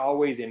recruiting,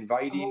 always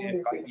inviting.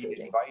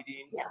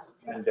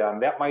 Yes.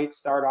 And that might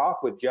start off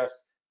with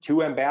just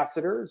 2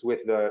 ambassadors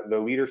with the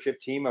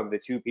leadership team of the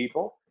 2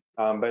 people.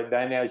 But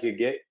then as you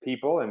get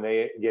people and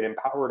they get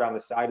empowered on the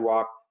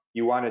sidewalk,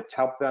 you want to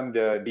help them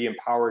to be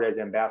empowered as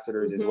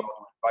ambassadors as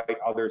well, invite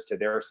others to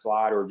their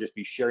slot, or just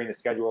be sharing the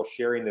schedule,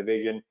 sharing the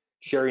vision,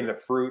 sharing the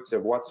fruits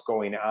of what's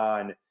going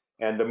on.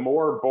 And the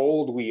more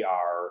bold we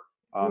are,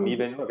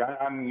 even look,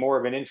 I'm more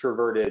of an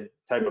introverted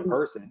type of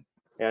person,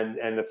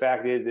 and the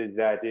fact is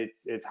that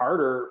it's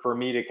harder for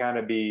me to kind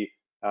of be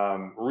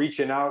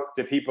reaching out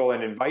to people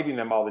and inviting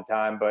them all the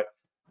time. But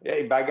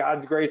hey, by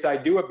God's grace, I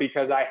do it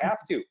because I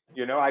have to.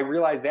 I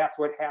realize that's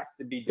what has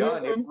to be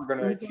done if we're going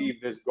to achieve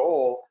this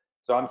goal.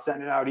 So I'm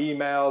sending out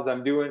emails.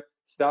 I'm doing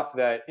stuff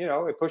that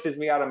it pushes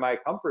me out of my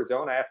comfort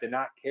zone. I have to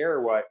not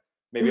care what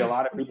maybe a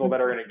lot of people that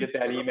are going to get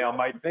that email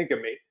might think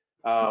of me.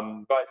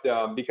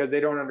 But because they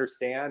don't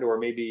understand, or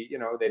maybe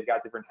they've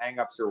got different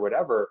hangups or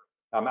whatever,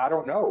 I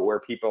don't know where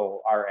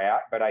people are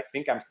at, but I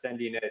think I'm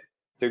sending it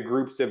to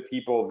groups of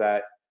people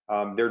that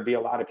there'd be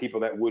a lot of people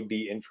that would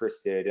be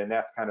interested, and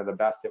that's kind of the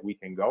best that we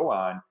can go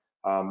on.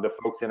 The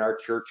folks in our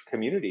church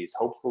communities,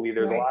 hopefully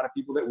there's a Right. lot of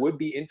people that would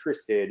be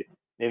interested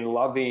in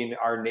loving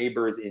our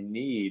neighbors in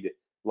need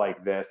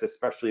like this,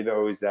 especially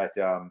those that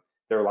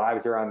their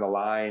lives are on the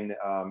line,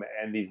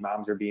 and these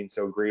moms are being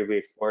so gravely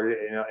exploited.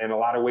 In a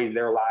lot of ways,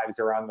 their lives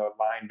are on the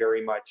line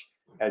very much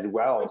as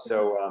well.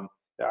 So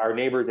our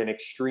neighbors in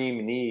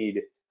extreme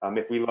need,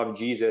 if we love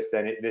Jesus,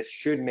 then this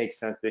should make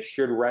sense. This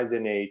should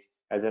resonate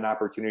as an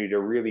opportunity to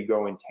really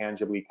go and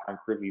tangibly,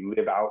 concretely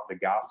live out the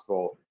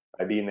gospel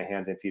by being the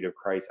hands and feet of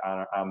Christ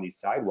on these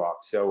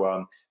sidewalks.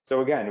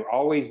 So again,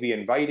 always be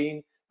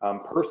inviting.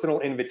 Personal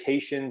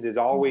invitations is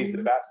always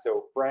the best.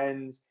 So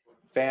friends,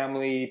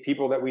 family,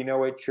 people that we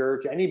know at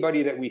church,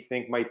 anybody that we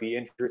think might be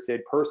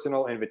interested,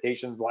 personal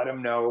invitations, let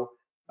them know.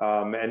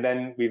 And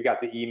then we've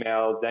got the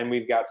emails, then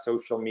we've got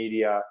social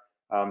media,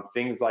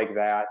 things like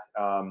that.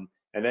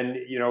 And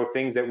then,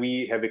 things that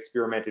we have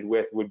experimented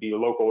with would be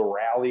local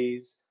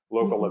rallies,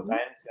 local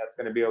events. That's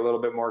going to be a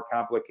little bit more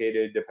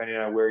complicated depending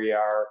on where you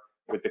are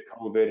with the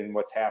COVID and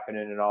what's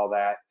happening and all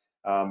that.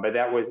 But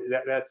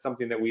that's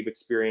something that we've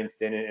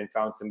experienced in and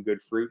found some good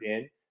fruit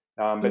in.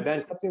 But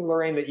then something,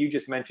 Lorraine, that you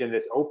just mentioned,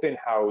 this open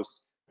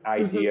house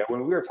idea,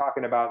 when we were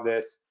talking about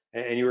this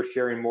and you were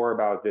sharing more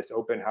about this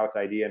open house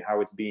idea and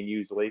how it's being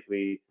used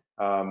lately,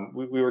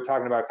 we were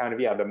talking about kind of,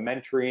 the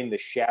mentoring, the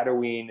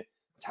shadowing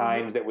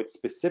times that would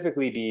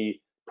specifically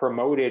be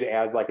promoted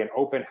as like an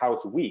open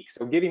house week.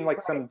 So giving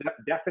like some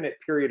definite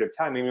period of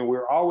time. I mean,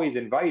 we're always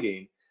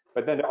inviting,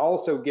 but then to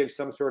also give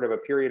some sort of a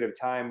period of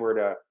time where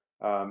to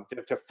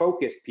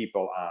focus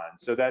people on,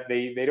 so that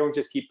they don't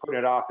just keep putting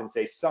it off and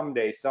say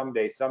someday.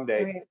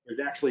 Right. There's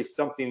actually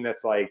something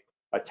that's like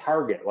a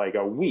target, like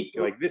a week,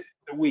 like this is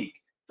the week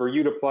for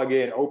you to plug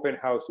in open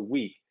house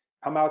week.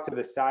 Come out to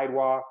the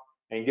sidewalk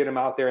and get them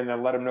out there, and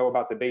then let them know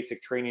about the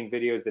basic training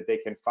videos that they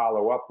can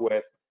follow up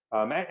with.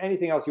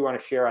 Anything else you want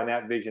to share on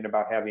that vision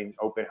about having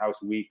open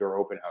house week or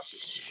open house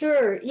week?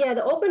 Sure. Yeah,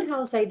 the open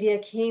house idea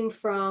came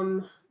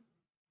from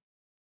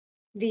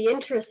the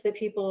interest that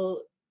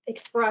people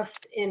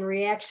expressed in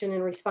reaction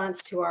and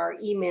response to our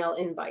email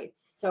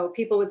invites. So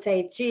people would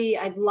say, gee,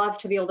 I'd love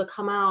to be able to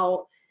come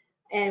out.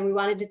 And we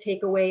wanted to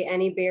take away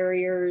any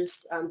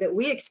barriers that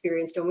we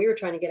experienced when we were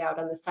trying to get out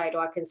on the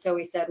sidewalk. And so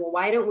we said, well,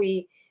 why don't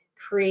we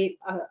create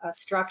a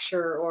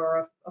structure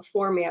or a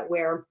format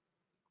where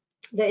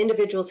the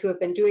individuals who have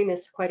been doing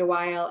this quite a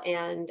while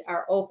and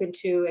are open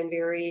to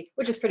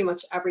which is pretty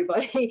much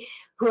everybody,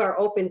 who are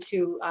open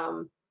to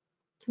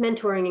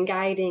mentoring and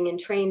guiding and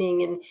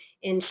training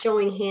and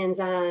showing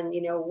hands-on,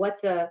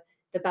 what the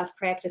best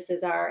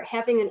practices are,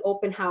 having an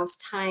open house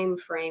time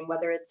frame,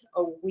 whether it's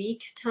a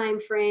week's time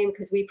frame,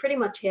 because we pretty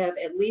much have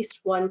at least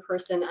one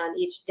person on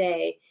each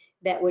day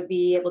that would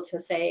be able to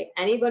say,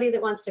 anybody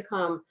that wants to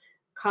come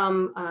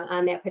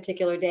on that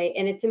particular day.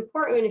 And it's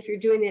important, if you're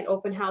doing that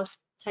open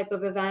house type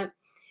of event,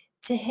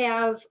 to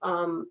have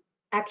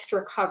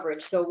extra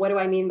coverage. So what do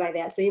I mean by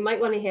that? So you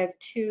might want to have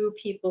two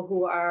people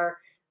who are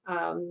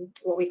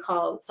what we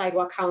call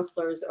sidewalk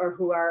counselors, or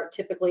who are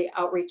typically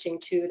outreaching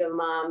to the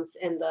moms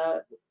and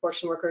the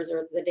abortion workers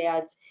or the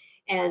dads,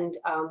 and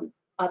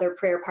other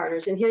prayer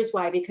partners. And here's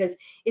why: because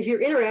if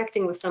you're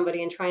interacting with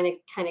somebody and trying to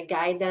kind of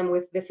guide them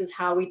with, this is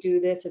how we do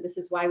this, or this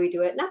is why we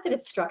do it, not that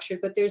it's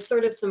structured, but there's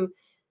sort of some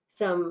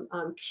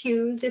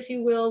cues, if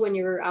you will, when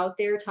you're out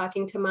there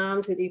talking to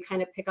moms, that you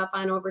kind of pick up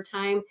on over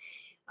time,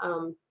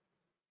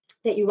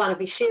 that you want to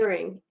be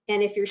sharing.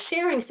 And if you're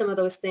sharing some of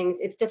those things,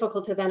 it's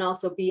difficult to then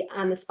also be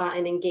on the spot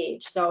and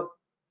engage. So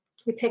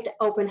we picked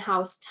open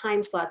house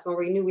time slots when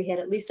we knew we had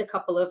at least a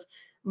couple of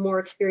more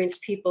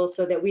experienced people,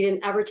 so that we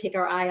didn't ever take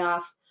our eye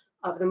off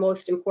of the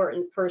most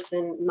important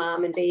person,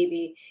 mom and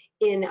baby,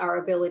 in our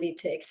ability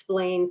to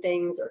explain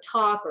things or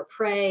talk or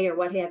pray or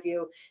what have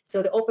you.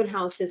 So the open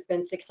house has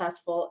been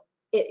successful.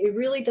 It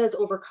really does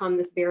overcome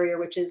this barrier,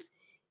 which is,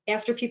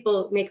 after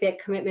people make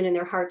that commitment in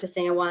their heart to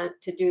say, I want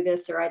to do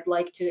this, or I'd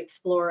like to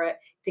explore it,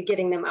 to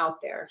getting them out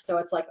there. So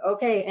it's like,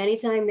 okay,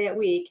 anytime that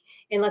week.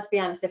 And let's be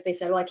honest, if they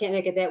said, well, I can't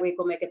make it that week,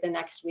 we'll make it the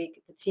next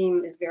week. The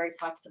team is very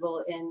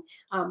flexible in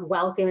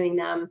welcoming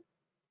them.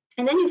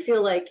 And then you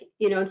feel like,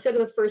 instead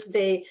of the first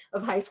day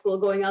of high school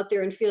going out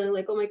there and feeling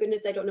like, oh my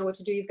goodness, I don't know what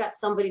to do, you've got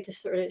somebody to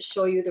sort of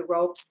show you the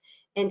ropes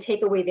and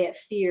take away that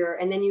fear.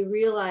 And then you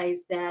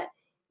realize that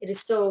it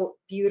is so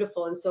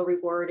beautiful and so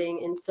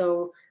rewarding and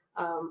so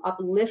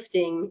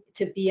uplifting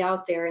to be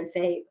out there and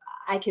say,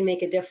 I can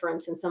make a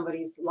difference in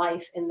somebody's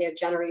life and their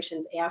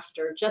generations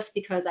after, just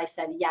because I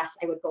said, yes,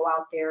 I would go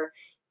out there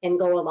and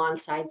go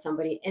alongside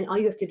somebody. And all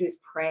you have to do is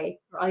pray,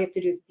 or all you have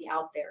to do is be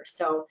out there.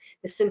 So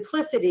the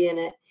simplicity in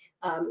it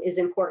is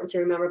important to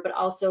remember, but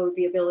also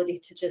the ability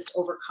to just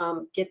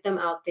overcome, get them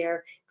out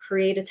there,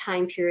 create a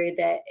time period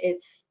that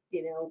it's,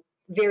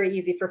 very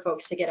easy for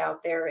folks to get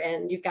out there,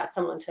 and you've got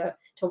someone to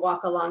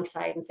walk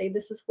alongside and say,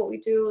 this is what we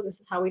do, this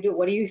is how we do it,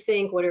 what do you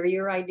think, what are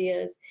your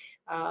ideas,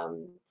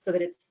 so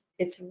that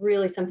it's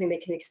really something they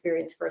can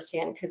experience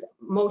firsthand. Because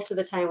most of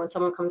the time when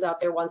someone comes out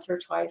there once or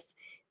twice,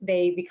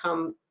 they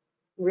become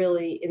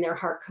really in their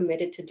heart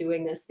committed to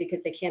doing this,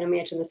 because they can't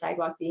imagine the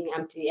sidewalk being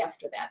empty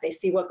after that. They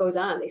see what goes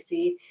on. They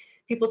see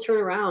people turn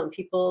around,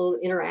 people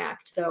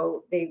interact.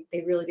 So they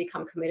really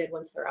become committed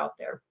once they're out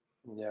there.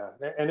 Yeah,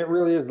 and it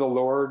really is the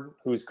Lord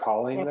who's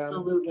calling them to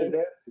Absolutely.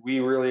 this. We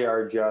really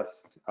are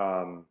just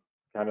kind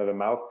of the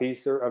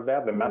mouthpiece of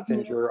that, the Hmm.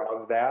 messenger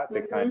of that,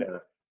 to kind Hmm.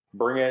 of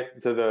bring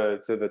it to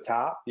the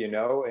top, you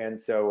know. And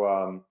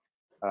so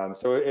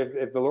so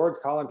if the Lord's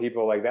calling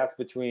people, like, that's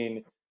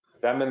between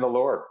them and the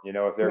Lord, you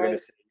know, if they're going to Right.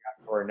 say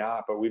yes or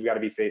not. But we've got to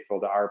be faithful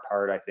to our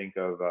part, I think,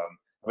 of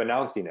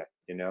announcing it,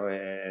 you know,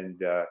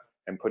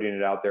 and putting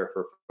it out there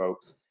for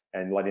folks,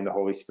 and letting the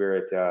Holy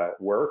Spirit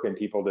work, and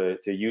people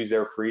to use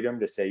their freedom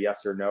to say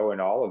yes or no and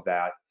all of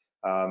that.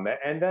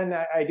 And then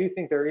I do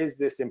think there is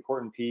this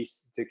important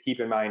piece to keep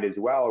in mind as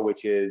well,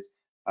 which is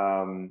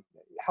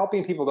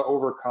helping people to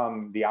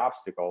overcome the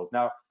obstacles.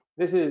 Now,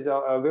 this is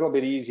a little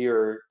bit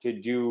easier to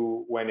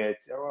do when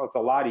it's a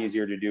lot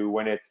easier to do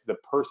when it's the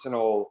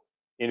personal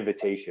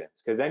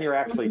invitations, because then you're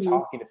actually Hmm.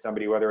 talking to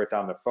somebody, whether it's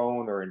on the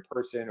phone or in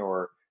person,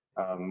 or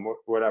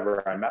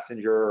whatever, on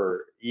Messenger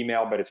or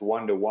email, but it's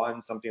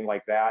one-to-one, something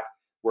like that,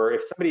 where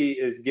if somebody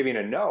is giving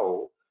a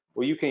no,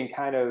 well, you can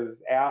kind of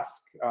ask,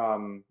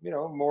 you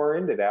know, more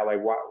into that,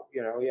 like, why,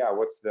 you know, yeah,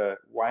 what's the,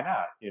 why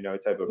not, you know,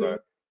 Hmm.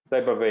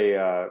 type of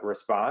a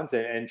response,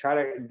 and try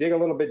to dig a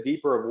little bit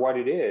deeper of what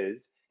it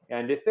is.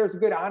 And if there's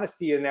good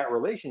honesty in that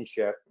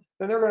relationship,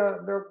 then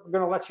they're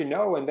gonna let you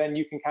know, and then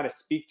you can kind of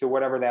speak to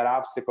whatever that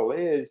obstacle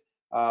is.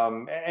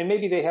 And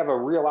maybe they have a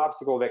real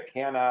obstacle that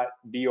cannot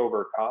be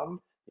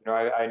overcome. You know,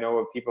 I know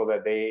of people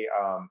that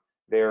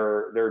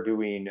they're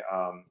doing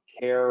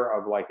care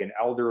of like an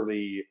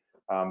elderly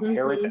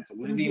parent Hmm. that's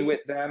living Hmm.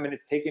 with them, and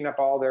it's taking up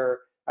all their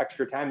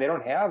extra time. They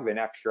don't have an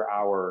extra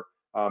hour.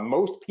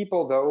 Most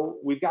people, though,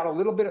 we've got a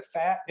little bit of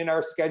fat in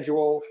our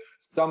schedule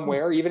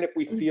somewhere, even if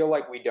we feel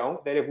like we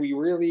don't. That if we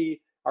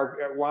really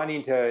are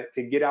wanting to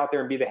get out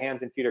there and be the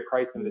hands and feet of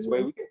Christ in this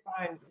way, Hmm. we can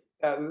find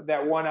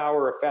that 1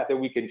 hour of fat that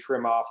we can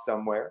trim off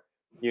somewhere.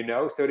 You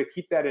know, so to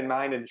keep that in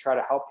mind and try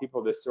to help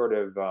people to sort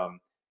of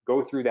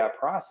go through that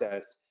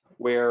process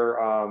where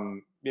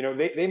you know,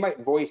 they might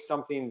voice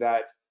something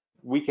that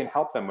we can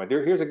help them with.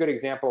 Here's a good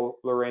example,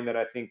 Lorraine, that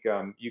I think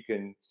you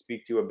can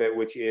speak to a bit,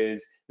 which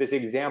is this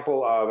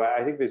example of,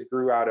 I think this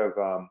grew out of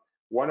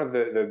one of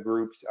the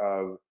groups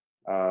of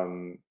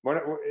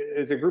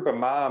it's a group of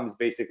moms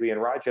basically in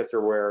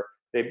Rochester, where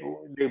they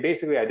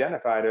basically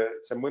identified,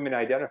 some women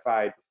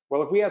identified,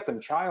 well, if we had some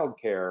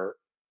childcare,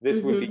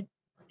 this would be Hmm.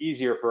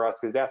 easier for us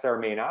because that's our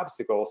main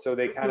obstacle. So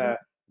they kind Hmm. of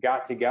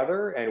got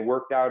together and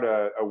worked out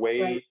a Right.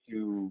 way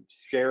to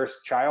share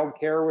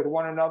childcare with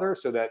one another,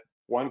 so that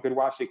one could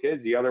watch the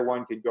kids, the other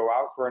one could go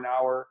out for an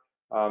hour,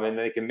 and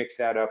they can mix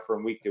that up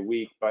from week to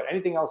week. But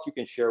anything else you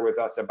can share with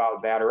us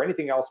about that, or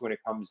anything else when it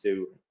comes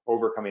to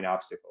overcoming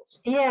obstacles?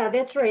 Yeah,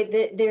 that's right.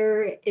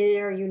 There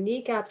are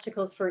unique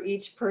obstacles for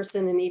each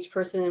person, and each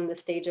person in the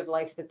stage of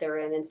life that they're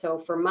in. And so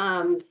for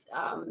moms,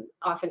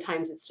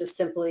 oftentimes it's just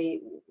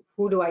simply,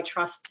 who do I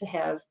trust to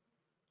have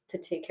to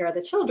take care of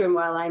the children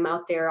while I'm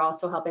out there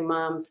also helping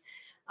moms.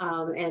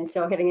 And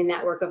so having a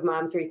network of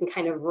moms where you can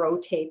kind of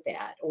rotate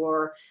that,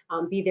 or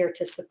be there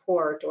to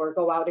support, or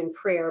go out in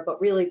prayer, but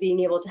really being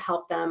able to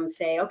help them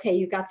say, okay,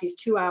 you've got these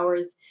 2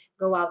 hours,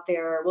 go out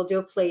there, we'll do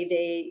a play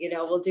date, you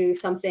know, we'll do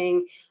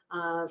something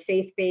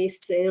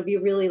faith-based. It'll be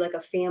really like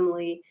a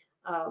family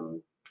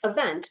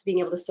event, being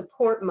able to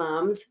support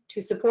moms,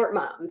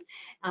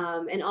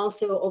 and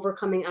also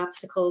overcoming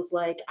obstacles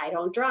like I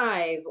don't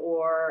drive,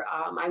 or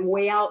I'm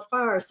way out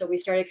far. So we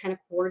started kind of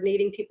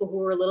coordinating people who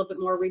were a little bit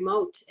more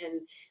remote, and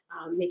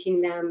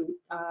making them,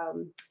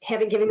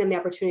 giving them the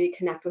opportunity to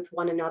connect with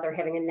one another,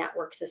 having a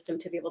network system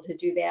to be able to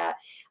do that.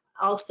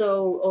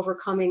 Also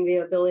overcoming the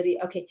ability,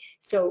 okay,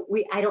 so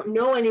I don't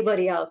know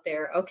anybody out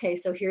there. Okay,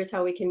 so here's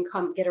how we can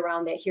come get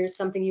around that. Here's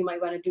something you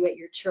might want to do at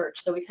your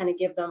church. So we kind of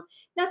give them,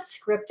 not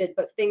scripted,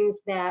 but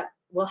things that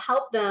will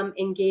help them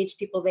engage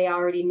people they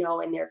already know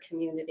in their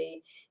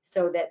community,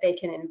 so that they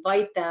can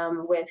invite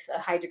them with a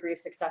high degree of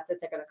success that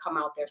they're going to come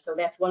out there. So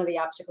that's one of the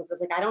obstacles, is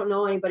like, I don't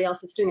know anybody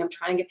else that's doing it. I'm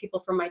trying to get people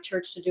from my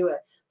church to do it.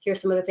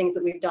 Here's some of the things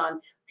that we've done.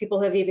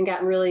 People have even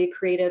gotten really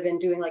creative in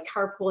doing like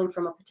carpooling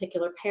from a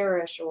particular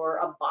parish or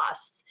a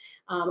bus.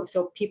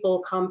 So people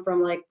come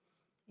from, like,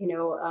 you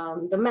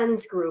know, the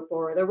men's group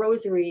or the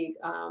rosary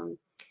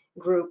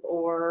group,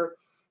 or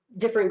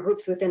different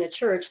groups within a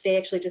church. They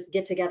actually just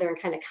get together and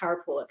kind of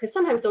carpool it, because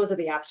sometimes those are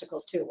the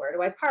obstacles too. Where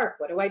do I park?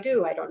 What do I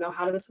do? I don't know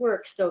how this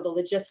works. So the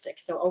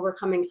logistics, so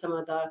overcoming some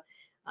of the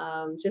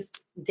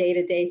just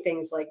day-to-day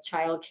things like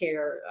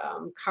childcare,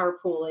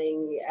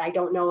 carpooling. I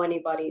don't know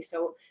anybody.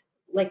 So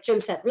like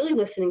Jim said, really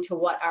listening to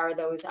what are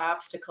those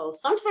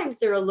obstacles. Sometimes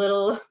they're a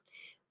little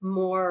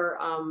more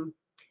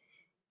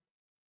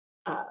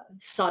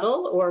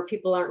subtle, or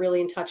people aren't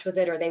really in touch with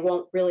it, or they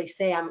won't really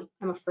say, I'm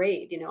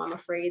afraid, you know, I'm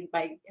afraid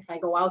if I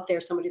go out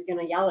there, somebody's going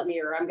to yell at me,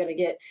 or I'm going to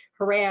get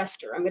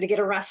harassed, or I'm going to get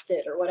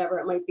arrested, or whatever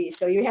it might be.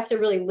 So you have to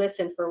really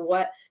listen for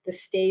what the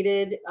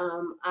stated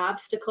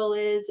obstacle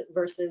is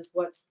versus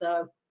what's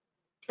the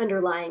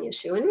underlying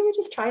issue. And we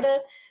just try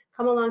to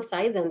come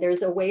alongside them.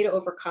 There's a way to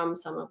overcome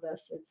some of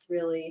this. It's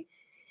really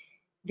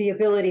the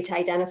ability to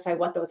identify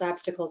what those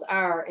obstacles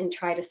are and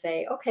try to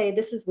say, okay,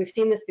 we've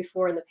seen this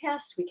before in the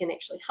past, we can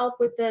actually help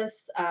with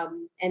this.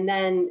 And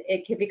then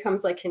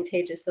becomes like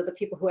contagious. So the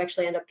people who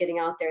actually end up getting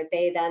out there,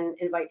 they then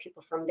invite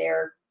people from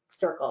their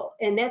circle.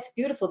 And that's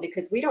beautiful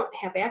because we don't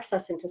have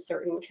access into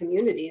certain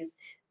communities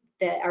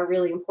that are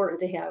really important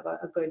to have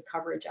a good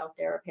coverage out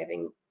there of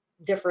having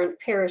different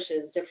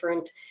parishes,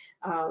 different,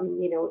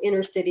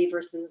 inner city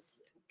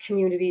versus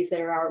communities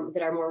that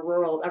are more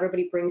rural.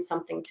 Everybody brings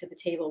something to the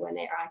table when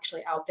they are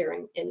actually out there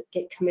and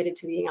get committed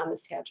to being on the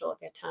schedule at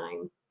that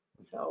time.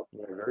 So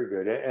yeah, very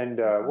good. And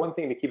one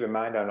thing to keep in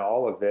mind on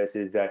all of this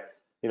is that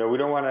we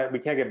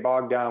can't get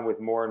bogged down with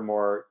more and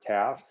more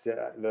tasks.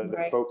 The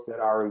right. folks that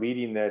are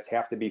leading this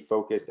have to be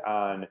focused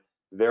on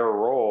their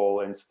role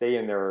and stay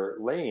in their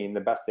lane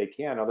the best they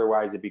can.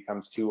 Otherwise, it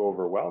becomes too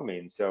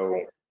overwhelming. So,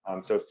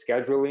 Right. so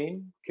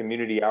scheduling,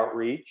 community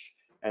outreach,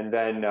 and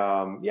then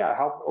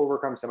help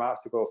overcome some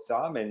obstacles.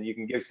 And you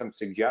can give some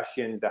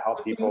suggestions to help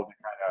Mhm. people to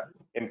kind of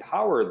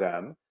empower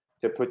them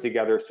to put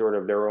together sort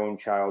of their own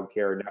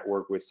childcare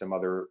network with some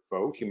other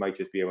folks. You might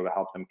just be able to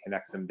help them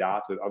connect some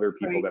dots with other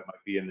people Right. that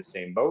might be in the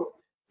same boat.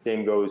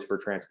 Same goes for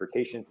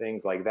transportation,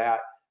 things like that.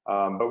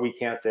 But we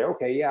can't say,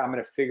 okay, yeah, I'm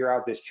going to figure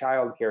out this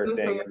childcare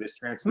thing Mhm. or this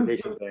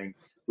transportation Mhm. thing.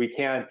 We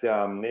can't.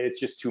 It's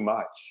just too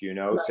much,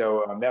 Right.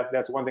 So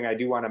that's one thing I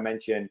do want to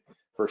mention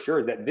for sure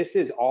is that this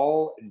is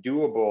all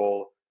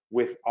doable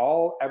with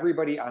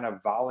everybody on a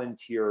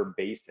volunteer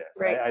basis.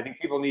 Right. I think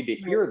people need to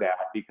Right. hear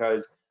that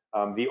because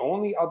the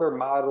only other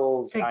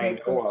models A I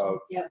great know point. of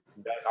Yeah.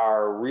 that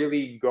are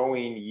really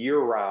going year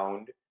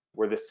round,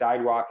 where the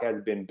sidewalk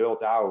has been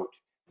built out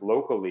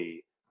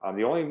locally,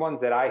 the only ones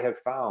that I have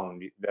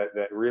found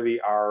that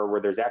really are where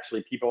there's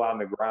actually people on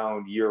the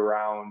ground year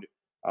round,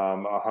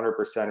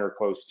 100% or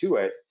close to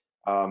it,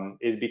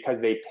 is because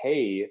they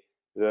pay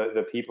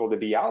the people to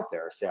be out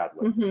there,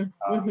 sadly. Mhm.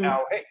 Mhm.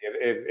 Now, hey,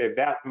 if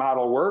that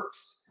model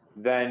works,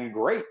 then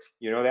great.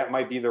 That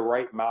might be the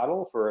right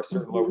model for a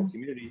certain local Mhm.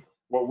 community.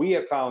 What we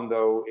have found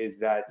though is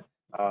that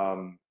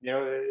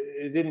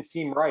it didn't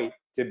seem right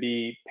to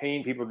be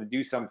paying people to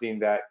do something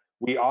that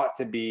we ought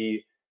to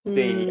be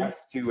saying Mm.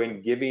 yes to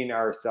and giving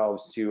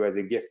ourselves to as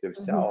a gift of Mhm.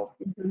 self.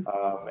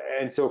 Mhm.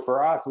 And so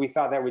for us, we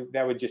thought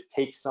that would just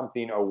take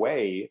something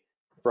away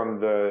from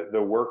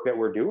the work that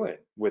we're doing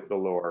with the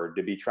Lord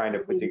to be trying to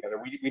put Mhm. together.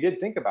 We did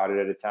think about it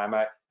at a time,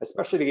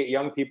 especially to get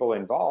young people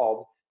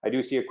involved. I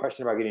do see a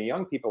question about getting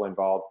young people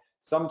involved.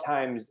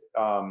 Sometimes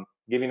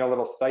giving a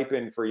little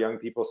stipend for young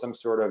people, some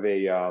sort of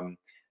a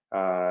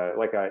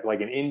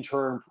like an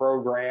intern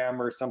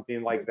program or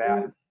something like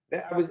that.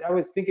 Mhm. I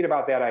was thinking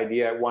about that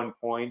idea at one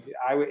point.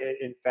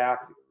 In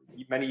fact,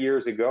 many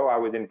years ago, I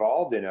was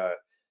involved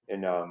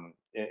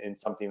in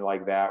something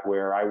like that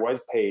where I was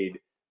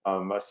paid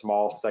a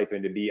small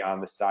stipend to be on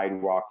the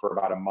sidewalk for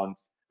about a month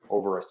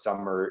over a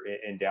summer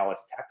in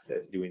Dallas,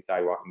 Texas, doing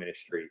sidewalk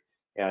ministry.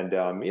 And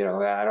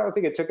I don't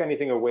think it took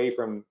anything away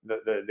from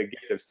the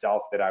gift of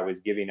self that I was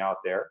giving out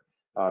there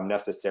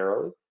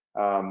necessarily.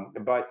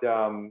 But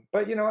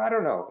I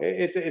don't know.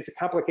 It's a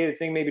complicated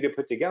thing maybe to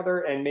put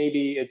together, and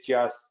maybe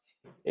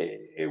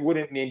it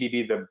wouldn't maybe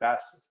be the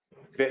best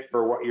fit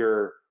for what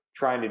you're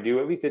trying to do.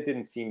 At least it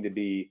didn't seem to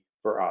be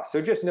for us.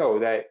 So just know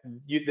that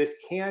this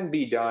can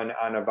be done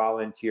on a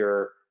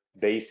volunteer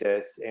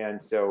basis,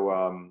 and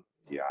so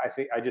yeah,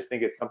 I just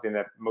think it's something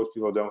that most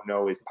people don't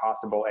know is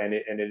possible, and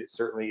it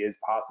certainly is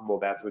possible.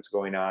 That's what's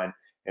going on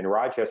in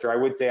Rochester. I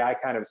would say I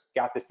kind of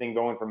got this thing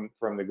going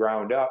from the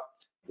ground up,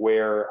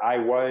 where I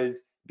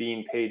was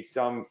being paid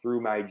some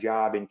through my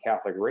job in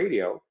Catholic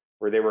radio,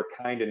 where they were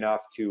kind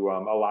enough to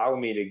allow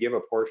me to give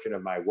a portion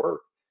of my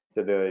work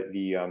to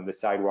the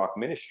sidewalk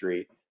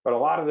ministry. But a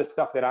lot of the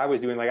stuff that I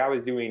was doing, like I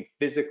was doing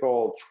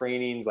physical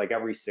trainings like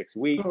every 6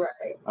 weeks.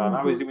 Right.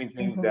 I was Mhm. doing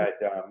things Mhm.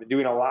 that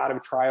doing a lot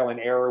of trial and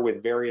error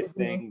with various Mhm.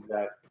 things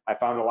that I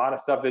found a lot of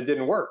stuff that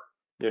didn't work.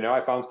 I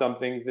found some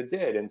things that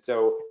did, and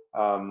so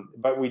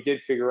but we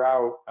did figure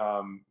out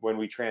when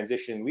we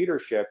transitioned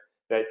leadership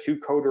that two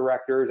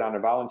co-directors on a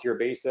volunteer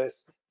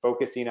basis,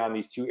 focusing on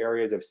these two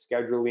areas of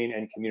scheduling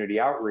and community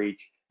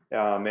outreach,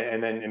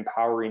 and then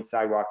empowering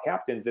sidewalk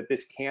captains, that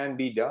this can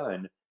be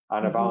done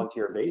on a Mhm.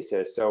 volunteer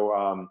basis.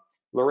 So,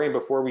 Lorraine,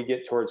 before we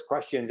get towards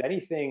questions,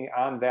 anything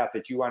on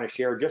that you want to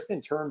share, just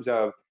in terms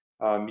of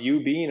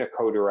you being a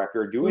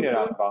co-director, doing it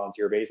on Mhm. a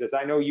volunteer basis?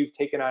 I know you've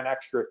taken on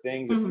extra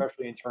things, Mhm.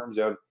 especially in terms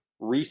of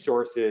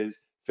resources,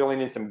 filling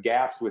in some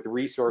gaps with Mhm.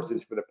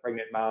 resources for the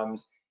pregnant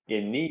moms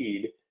in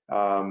need.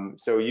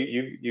 So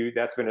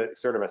that's been a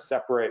sort of a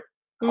separate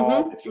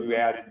call Mhm. that you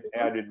Mhm.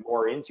 added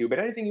more into. But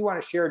anything you want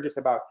to share just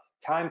about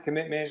time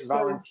commitment, Sure.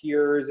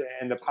 volunteers,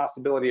 and the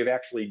possibility of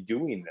actually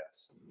doing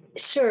this?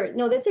 Sure.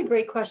 No, that's a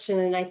great question.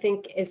 And I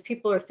think as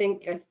people are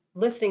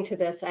listening to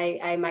this,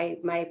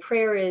 my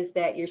prayer is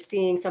that you're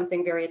seeing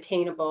something very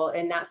attainable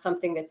and not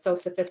something that's so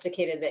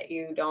sophisticated that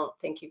you don't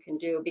think you can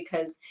do.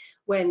 Because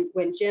when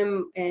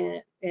Jim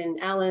and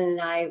Alan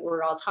and I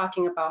were all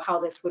talking about how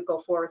this would go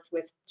forth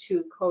with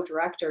two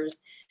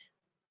co-directors,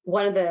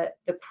 one of the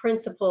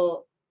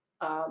principal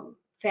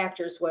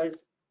factors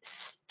was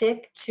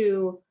stick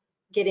to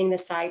getting the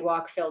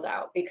sidewalk filled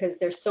out, because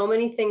there's so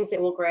many things that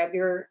will grab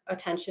your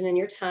attention and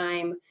your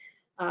time,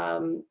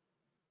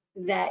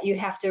 that you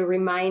have to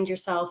remind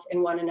yourself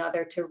and one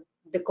another to,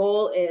 the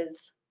goal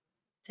is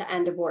to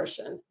end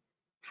abortion.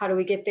 How do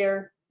we get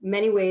there?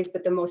 Many ways,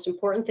 but the most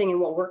important thing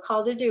and what we're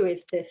called to do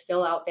is to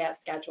fill out that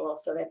schedule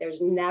so that there's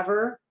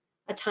never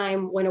a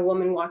time when a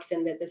woman walks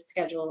in that the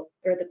schedule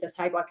or that the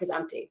sidewalk is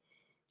empty.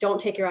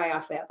 Don't take your eye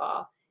off that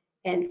ball,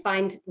 and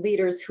find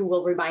leaders who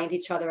will remind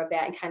each other of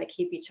that and kind of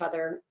keep each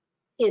other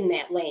in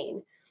that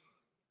lane.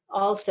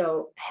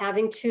 Also,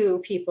 having two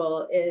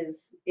people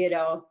is,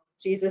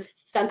 Jesus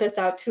sent us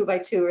out 2 by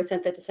 2, or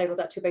sent the disciples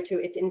out 2 by 2.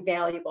 It's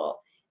invaluable.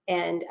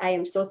 And I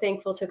am so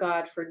thankful to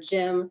God for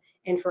Jim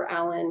and for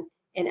Alan,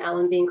 and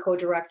Alan being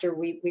co-director.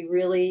 We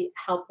really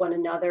help one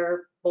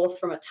another, both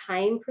from a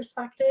time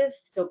perspective,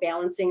 so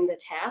balancing the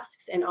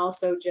tasks, and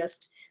also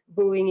just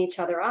buoying each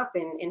other up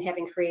and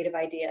having creative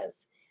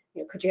ideas.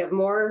 Could you have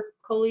more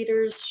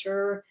co-leaders?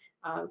 Sure.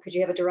 Could you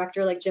have a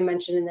director like Jim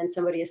mentioned, and then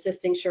somebody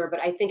assisting? Sure. But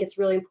I think it's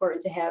really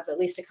important to have at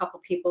least a couple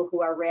people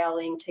who are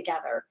rallying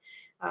together.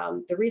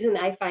 The reason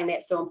I find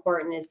that so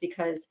important is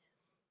because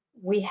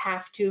we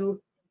have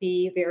to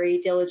be very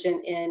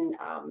diligent in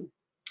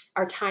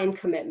our time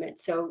commitment.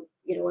 So,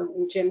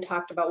 when Jim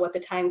talked about what the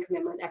time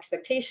commitment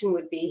expectation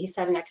would be, he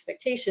set an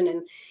expectation,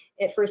 and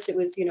at first it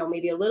was,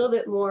 maybe a little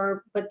bit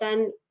more, but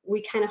then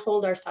we kind of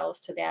hold ourselves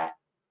to that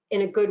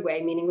in a good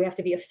way, meaning we have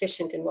to be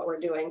efficient in what we're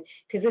doing,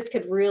 because this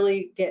could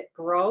really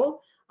grow.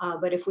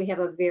 But if we have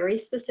a very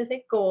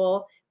specific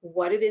goal,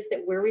 what it is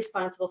that we're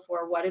responsible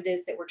for, what it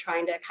is that we're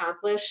trying to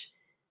accomplish,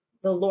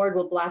 the Lord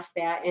will bless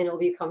that and it'll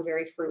become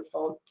very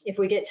fruitful. If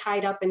we get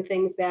tied up in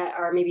things that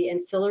are maybe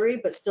ancillary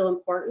but still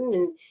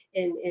important,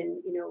 and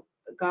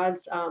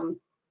God's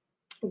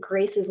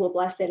graces will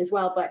bless that as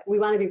well. But we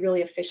want to be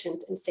really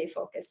efficient and stay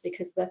focused,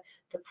 because the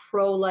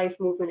pro-life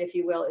movement, if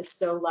you will, is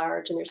so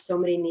large and there's so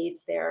many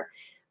needs there.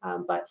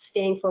 But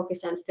staying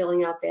focused on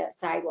filling out that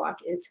sidewalk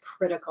is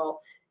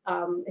critical,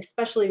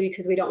 especially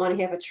because we don't want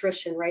to have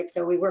attrition, right?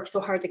 So we work so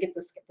hard to get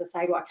the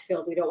sidewalks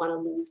filled. We don't want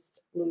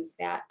to lose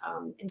that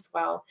as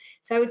well.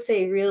 So I would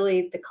say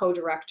really the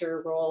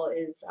co-director role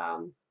is,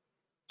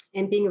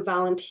 and being a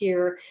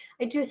volunteer,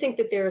 I do think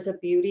that there's a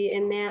beauty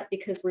in that,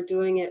 because we're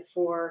doing it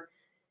for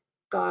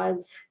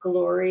God's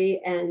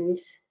glory and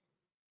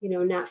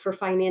not for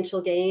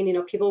financial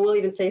gain. People will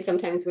even say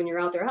sometimes when you're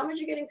out there, how much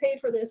are you getting paid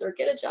for this, or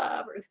get a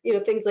job, or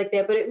things like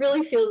that. But it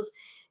really feels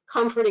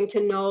comforting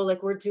to know,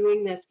 like, we're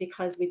doing this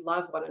because we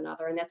love one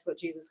another, and that's what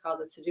Jesus called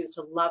us to do, is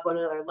to love one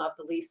another, love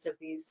the least of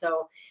these.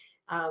 So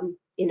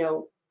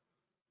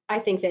I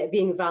think that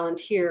being a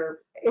volunteer,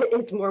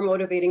 it's more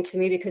motivating to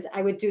me, because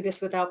I would do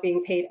this without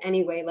being paid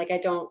anyway. Like,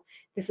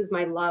 this is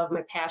my love,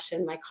 my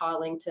passion, my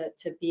calling to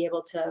be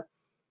able to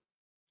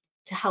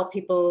help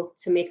people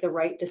to make the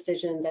right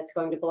decision that's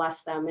going to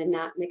bless them, and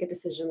not make a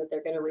decision that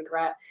they're going to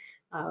regret.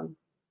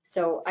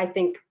 So I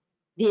think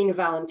being a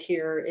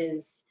volunteer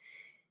is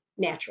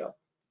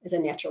a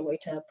natural way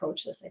to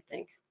approach this, I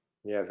think.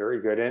 Yeah,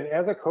 very good. And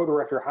as a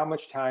co-director, how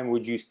much time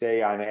would you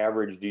say on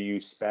average do you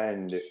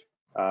spend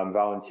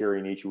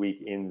volunteering each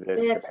week in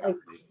this That's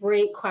capacity? a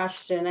great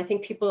question. I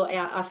think people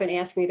often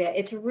ask me that.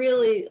 It's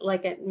really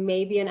like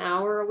maybe an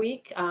hour a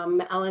week.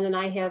 Ellen and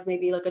I have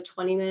maybe like a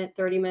 20-minute,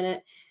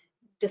 30-minute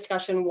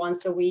discussion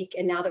once a week.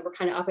 And now that we're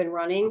kind of up and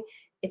running,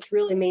 it's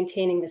really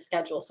maintaining the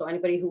schedule. So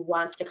anybody who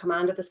wants to come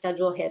onto the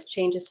schedule, has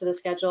changes to the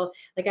schedule.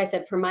 Like I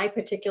said, for my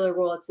particular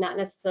role, it's not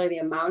necessarily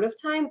the amount of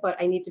time, but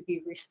I need to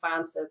be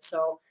responsive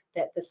so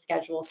that the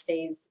schedule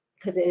stays,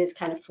 because it is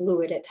kind of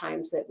fluid at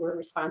times that we're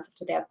responsive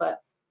to that. But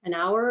an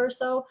hour or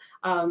so,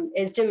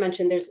 as Jim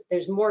mentioned,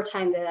 there's more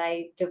time that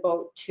I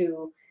devote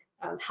to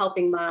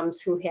helping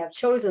moms who have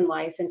chosen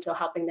life, and so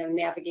helping them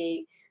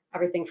navigate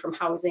everything from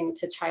housing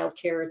to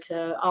childcare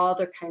to all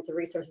other kinds of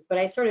resources. But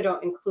I sort of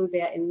don't include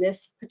that in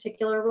this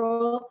particular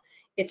role.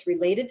 It's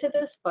related to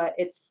this, but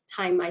it's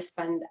time I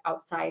spend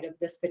outside of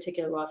this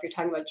particular role. If you're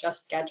talking about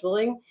just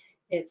scheduling,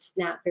 it's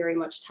not very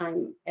much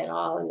time at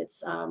all, and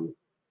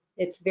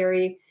it's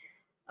very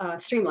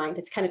streamlined.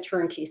 It's kind of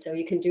turnkey, so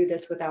you can do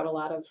this without a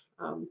lot of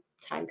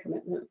time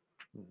commitment.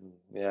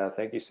 Yeah,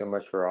 thank you so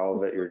much for all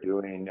that you're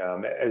doing.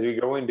 As we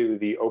go into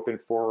the open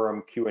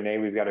forum Q&A,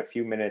 we've got a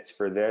few minutes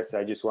for this.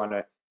 I just want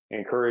to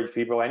encourage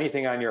people,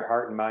 anything on your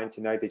heart and mind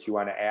tonight that you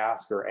want to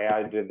ask or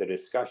add to the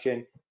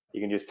discussion,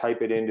 you can just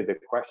type it into the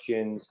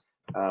questions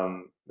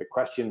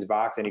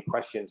box, any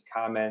questions,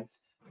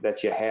 comments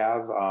that you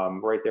have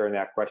right there in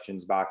that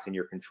questions box in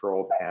your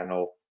control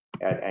panel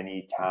at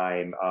any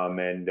time.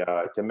 And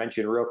to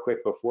mention real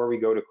quick before we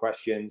go to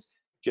questions,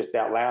 just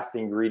that last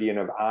ingredient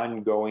of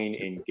ongoing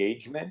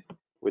engagement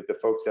with the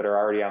folks that are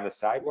already on the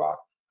sidewalk.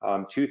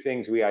 Two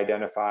things we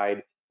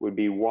identified would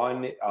be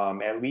one,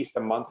 at least a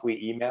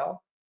monthly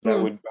email that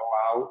Mm. would go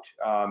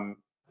out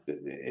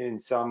in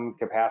some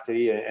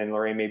capacity. And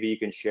Lorraine, maybe you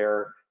can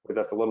share with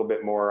us a little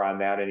bit more on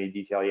that, any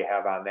detail you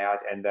have on that.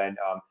 And then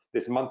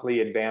this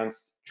monthly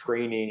advanced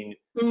training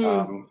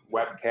Mm.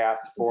 webcast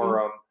Mhm.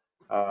 forum,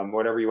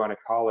 whatever you want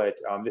to call it.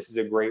 This is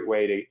a great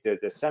way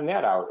to send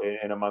that out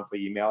in a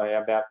monthly email. I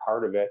have that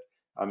part of it,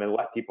 and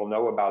let people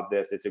know about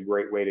this. It's a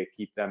great way to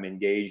keep them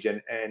engaged,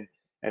 and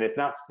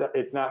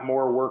it's not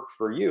more work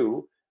for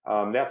you.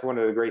 That's one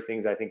of the great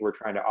things I think we're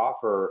trying to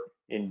offer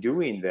in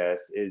doing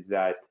this, is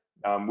that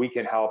we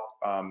can help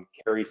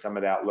carry some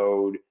of that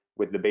load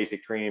with the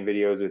basic training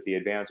videos, with the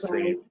advanced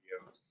training Right.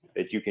 videos,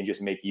 that you can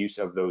just make use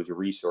of those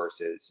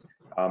resources.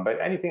 But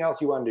anything else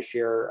you wanted to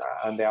share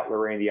on that,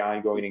 Lorraine, the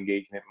ongoing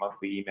engagement,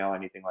 monthly email,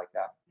 anything like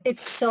that?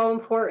 It's so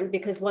important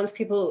because once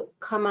people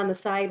come on the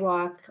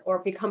sidewalk or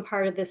become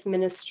part of this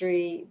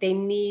ministry, they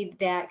need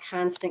that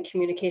constant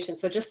communication.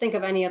 So just think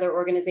of any other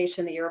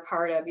organization that you're a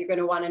part of. You're going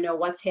to want to know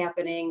what's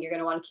happening. You're going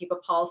to want to keep a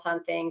pulse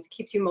on things. It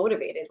keeps you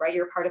motivated, right?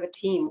 You're part of a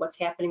team. What's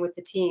happening with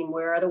the team?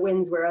 Where are the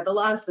wins? Where are the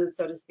losses,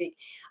 so to speak?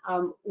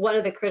 One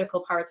of the critical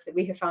parts that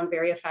we have found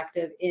very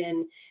effective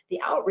in the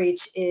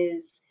outreach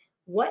is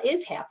what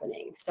is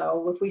happening.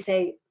 So if we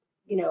say,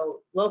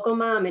 local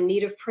mom in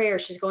need of prayer,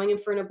 she's going in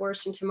for an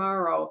abortion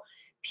tomorrow.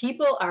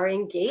 People are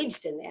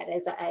engaged in that,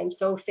 as I'm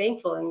so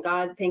thankful, and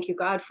God, thank you,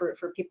 God, for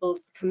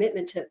people's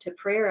commitment to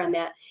prayer on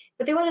that.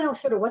 But they want to know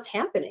sort of what's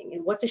happening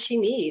and what does she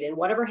need and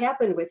whatever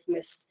happened with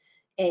Miss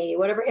A,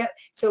 whatever.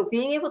 So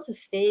being able to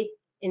stay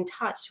in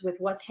touch with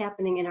what's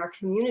happening in our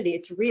community,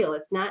 it's real.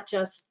 It's not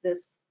just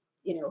this,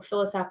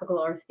 philosophical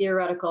or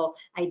theoretical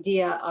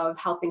idea of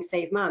helping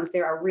save moms.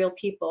 There are real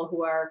people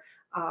who are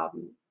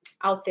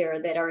out there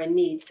that are in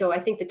need. So I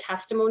think the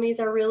testimonies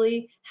are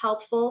really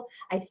helpful.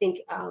 I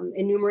think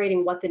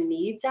enumerating what the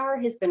needs are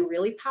has been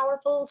really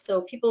powerful.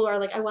 So people are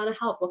like, I want to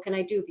help. What can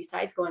I do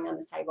besides going on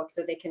the sidewalk,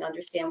 so they can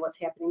understand what's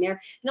happening there?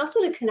 And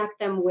also to connect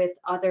them with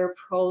other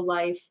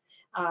pro-life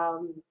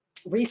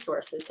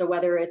resources. So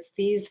whether it's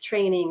these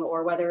training,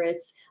 or whether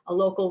it's a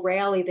local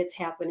rally that's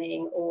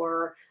happening,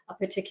 or a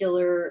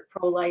particular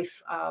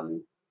pro-life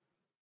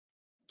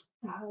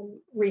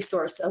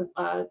resource,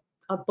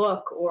 a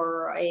book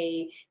or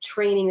a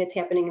training that's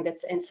happening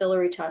that's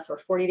ancillary to us, or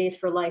 40 Days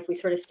for Life, we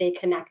sort of stay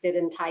connected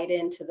and tied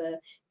into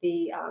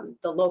the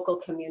local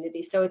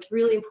community. So it's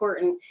really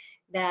important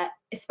that,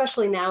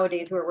 especially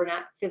nowadays where we're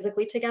not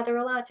physically together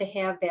a lot, to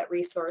have that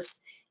resource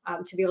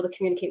to be able to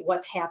communicate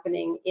what's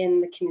happening in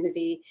the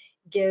community,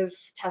 give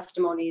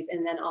testimonies,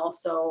 and then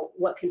also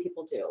what can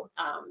people do.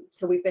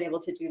 So we've been able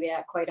to do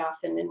that quite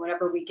often, and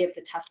whenever we give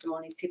the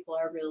testimonies, people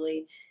are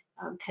really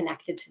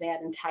connected to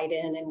that and tied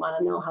in and want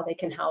to know how they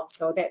can help.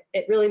 So that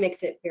it really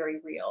makes it very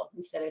real,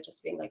 instead of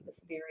just being like this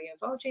theory of,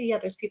 oh, gee, yeah,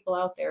 there's people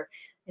out there.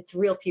 It's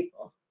real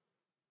people.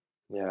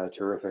 Yeah,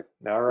 terrific.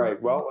 All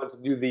right, well, let's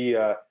do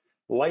the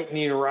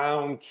lightning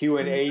round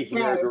Q&A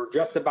here, as Okay. we're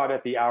just about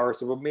at the hour,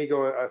 so we may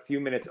go a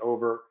few minutes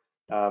over,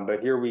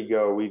 but here we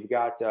go. We've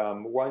got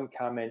one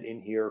comment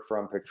in here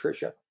from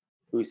Patricia,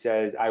 who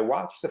says, I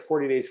watched the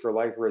 40 Days for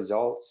Life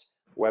results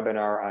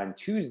webinar on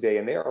Tuesday,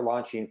 and they are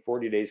launching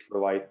 40 Days for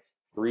Life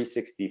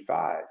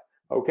 365.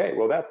 Okay,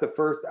 well, that's the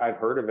first I've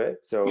heard of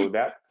it, so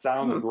that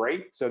sounds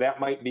great. So that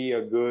might be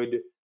a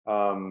good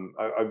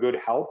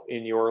help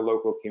in your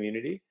local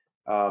community.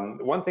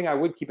 One thing I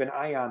would keep an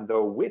eye on,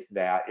 though, with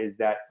that is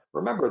that,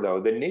 remember,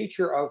 though, the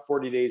nature of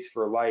 40 Days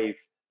for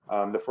Life,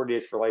 the 40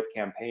 Days for Life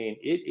campaign,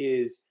 it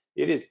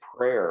is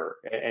prayer,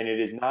 and it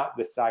is not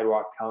the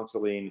sidewalk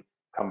counseling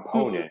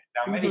component.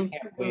 Now, many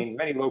campaigns,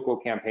 many local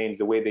campaigns,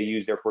 the way they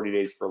use their 40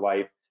 Days for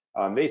Life,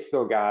 they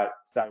still got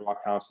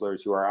sidewalk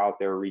counselors who are out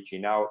there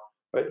reaching out,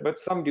 but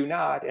some do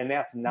not, and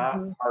that's not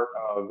part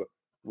of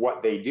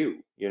what they do.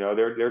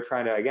 They're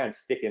trying to, again,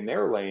 stick in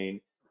their lane,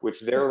 which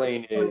their That's a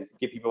lane good point. is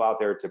get people out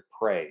there to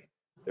pray,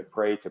 to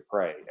pray, to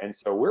pray. And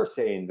so we're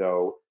saying,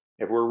 though,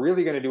 if we're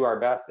really going to do our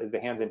best as the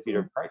hands and feet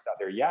of Christ out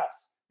there,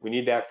 yes, we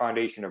need that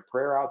foundation of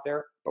prayer out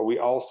there, but we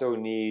also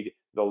need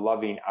the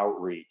loving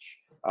outreach.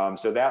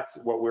 So that's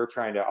what we're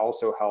trying to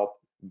also help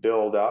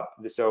build up.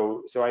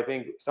 So I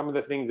think some of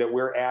the things that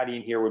we're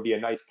adding here would be a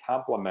nice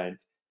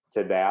complement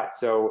to that.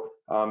 So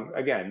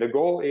again, the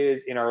goal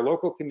is in our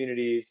local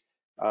communities,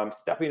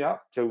 stepping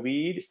up to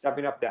lead,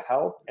 stepping up to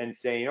help, and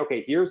saying,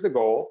 okay, here's the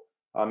goal.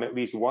 At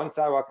least one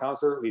sidewalk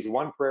counselor, at least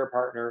one prayer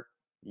partner,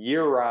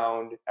 year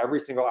round, every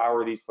single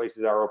hour these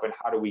places are open.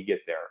 How do we get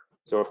there?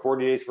 So if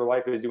 40 Days for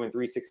Life is doing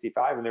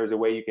 365 and there's a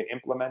way you can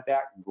implement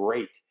that,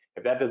 great.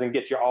 If that doesn't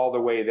get you all the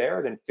way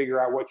there, then figure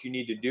out what you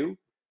need to do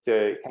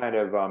to kind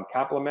of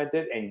complement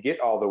it and get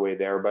all the way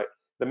there. But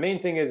the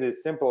main thing is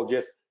it's simple,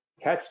 just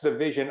catch the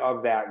vision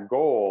of that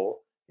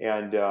goal,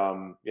 and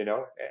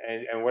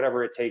and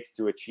whatever it takes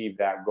to achieve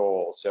that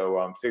goal.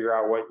 So figure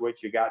out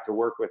what you got to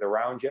work with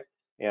around you,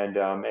 and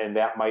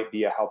that might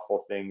be a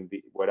helpful thing,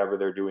 whatever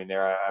they're doing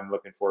there. I'm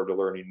looking forward to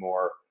learning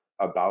more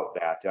about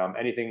that.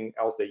 Anything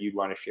else that you'd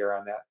want to share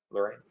on that,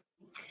 Lorraine?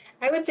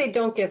 I would say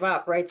don't give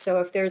up, right? So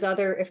if there's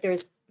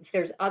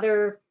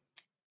other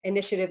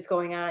initiatives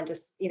going on,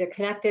 just either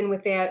connect in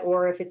with that,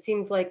 or if it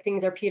seems like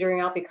things are petering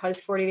out because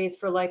 40 Days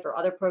for Life or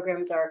other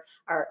programs are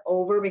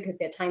over because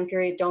that time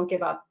period, don't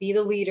give up. Be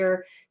the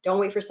leader. Don't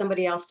wait for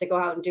somebody else to go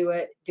out and do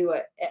it. Do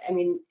it. I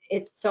mean,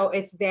 it's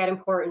that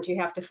important. You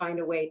have to find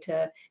a way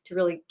to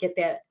really get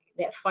that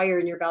fire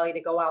in your belly to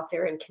go out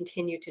there and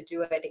continue to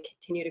do it, to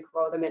continue to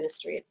grow the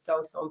ministry. It's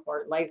so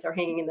important. Lives are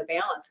hanging in the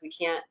balance. We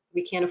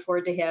can't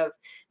afford to have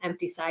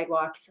empty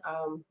sidewalks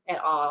at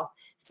all.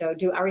 So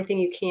do everything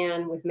you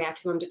can with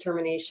maximum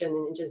determination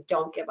and just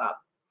don't give up.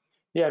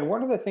 Yeah, and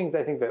one of the things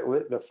I think that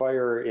lit the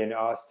fire in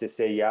us to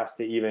say yes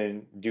to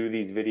even do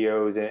these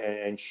videos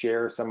and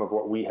share some of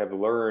what we have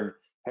learned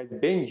has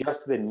been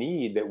just the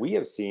need that we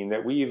have seen,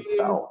 that we've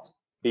felt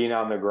being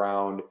on the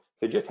ground,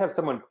 to just have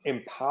someone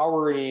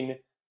empowering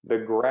the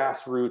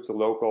grassroots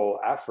local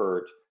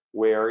effort,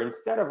 where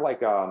instead of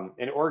like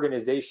an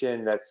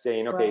organization that's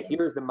saying, okay, Right.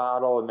 here's the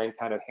model, and then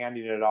kind of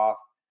handing it off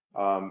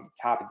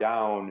top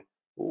down,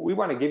 we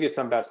want to give you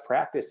some best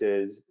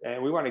practices,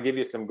 and we want to give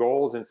you some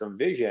goals and some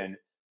vision,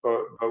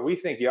 but we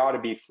think you ought to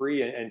be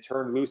free and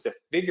turn loose to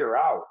figure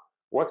out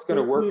what's going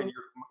to work in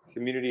your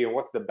community and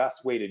what's the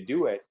best way to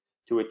do it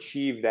to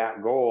achieve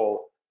that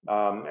goal.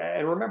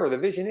 And remember, the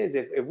vision is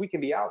if we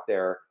can be out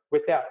there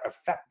with that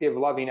effective,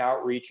 loving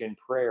outreach and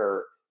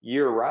prayer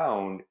year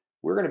round,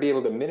 we're going to be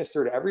able to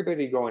minister to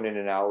everybody going in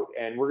and out,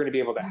 and we're going to be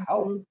able to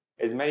help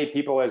as many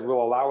people as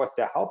will allow us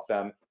to help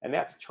them. And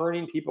that's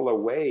turning people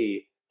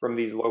away from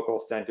these local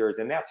centers,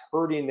 and that's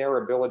hurting their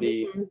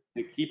ability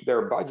to keep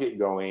their budget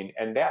going.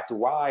 And that's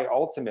why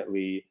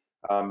ultimately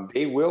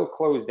they will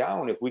close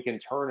down if we can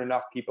turn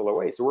enough people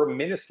away. So we're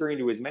ministering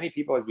to as many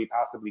people as we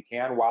possibly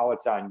can while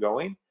it's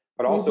ongoing,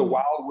 but also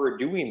while we're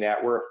doing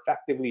that, we're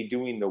effectively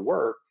doing the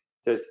work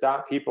to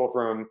stop people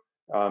from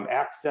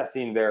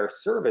accessing their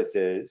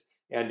services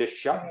and to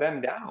shut them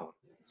down.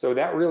 So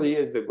that really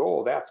is the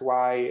goal. That's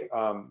why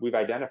we've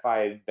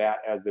identified that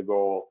as the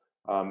goal,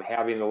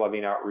 having the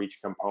loving outreach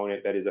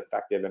component that is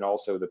effective, and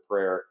also the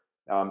prayer.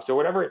 So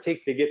whatever it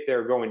takes to get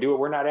there, go and do it.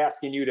 We're not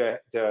asking you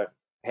to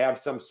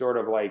have some sort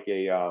of like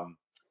a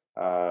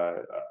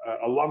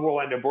Love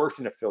Will End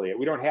Abortion affiliate.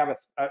 We don't have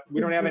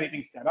we don't have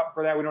anything set up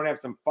for that. We don't have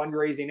some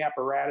fundraising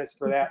apparatus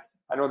for that.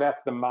 I know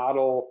that's the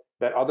model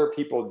that other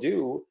people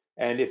do,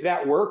 and if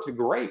that works,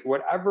 great.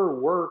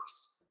 Whatever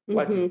works,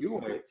 let's do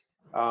it.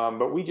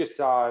 But we just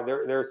saw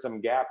there's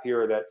some gap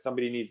here that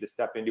somebody needs to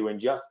step into and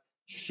just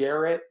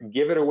share it,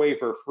 give it away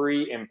for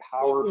free,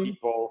 empower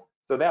people.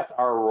 So that's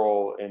our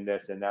role in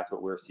this, and that's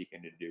what we're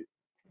seeking to do.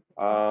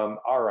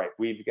 All right,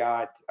 we've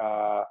got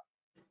a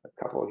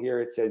couple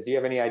here. It says, do you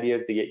have any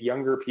ideas to get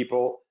younger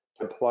people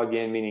to plug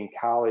in, meaning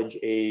college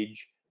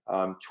age,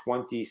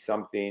 20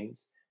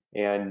 somethings?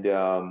 And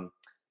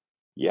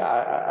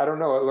yeah, I don't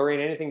know, Lorraine,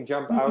 anything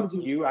jump out to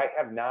you? I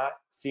have not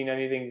seen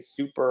anything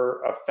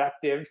super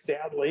effective,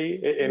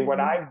 sadly, in what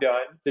I've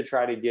done to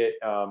try to get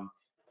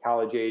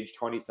college age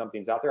 20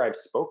 somethings out there. I've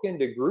spoken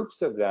to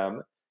groups of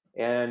them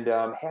and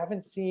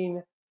haven't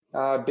seen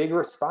big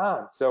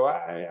response. So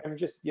I'm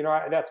just,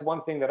 that's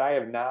one thing that I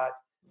have not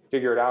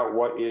figured out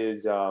what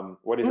is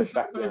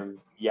effective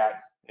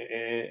yet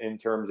in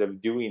terms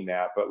of doing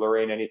that. But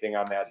Lorraine, anything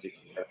on that to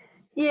share?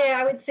 Yeah,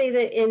 I would say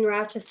that in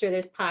Rochester,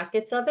 there's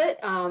pockets of it.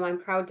 I'm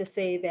proud to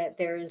say that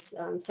there's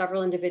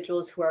several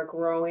individuals who are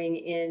growing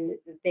in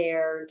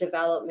their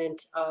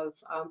development of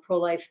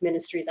pro-life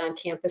ministries on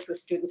campus with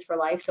Students for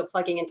Life. So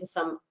plugging into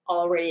some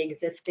already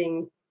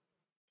existing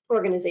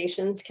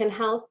organizations can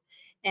help.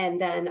 And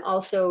then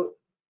also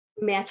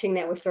matching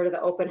that with sort of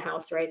the open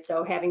house, right?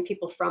 So having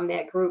people from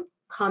that group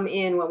come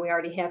in when we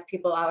already have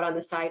people out on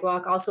the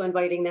sidewalk, also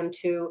inviting them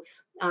to,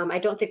 I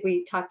don't think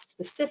we talked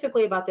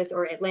specifically about this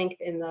or at length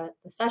in the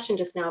session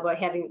just now, but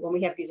when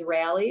we have these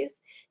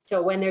rallies.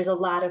 So when there's a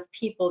lot of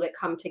people that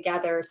come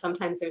together,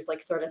 sometimes there's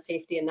like sort of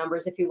safety in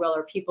numbers, if you will,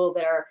 or people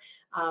that are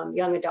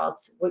young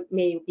adults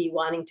may be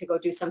wanting to go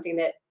do something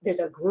that there's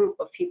a group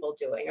of people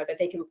doing, or that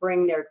they can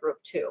bring their group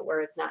to,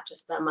 where it's not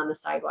just them on the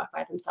sidewalk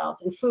by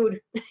themselves. And food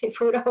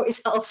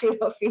always helps,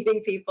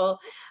 feeding people,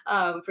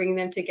 bringing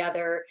them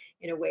together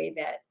in a way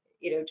that,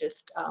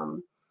 just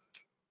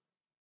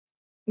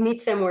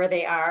meets them where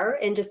they are,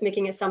 and just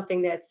making it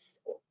something that's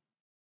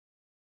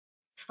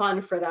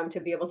fun for them to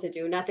be able to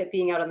do. Not that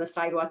being out on the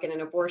sidewalk in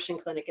an abortion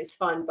clinic is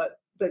fun, but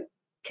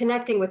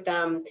connecting with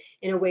them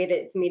in a way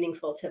that's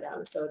meaningful to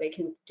them, so they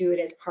can do it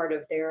as part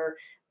of their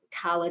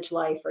college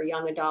life or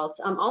young adults.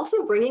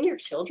 Also bringing your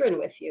children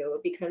with you,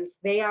 because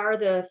they are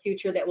the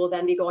future that will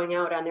then be going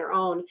out on their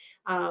own.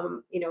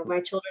 My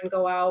children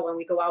go out when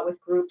we go out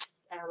with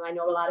groups. I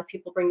know a lot of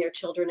people bring their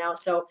children out.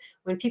 So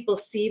when people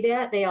see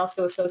that, they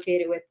also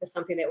associate it with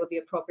something that would be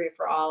appropriate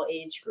for all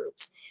age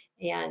groups.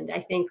 And I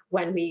think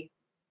when we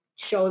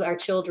show our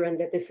children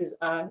that this is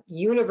a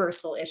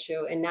universal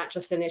issue and not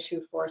just an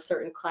issue for a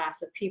certain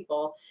class of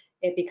people,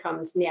 it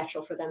becomes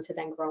natural for them to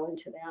then grow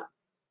into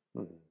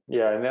that.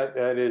 Yeah, and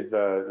that is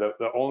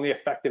the only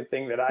effective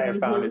thing that I have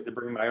found, is to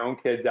bring my own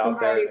kids out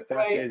there. The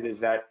fact is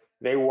that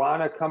they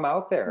want to come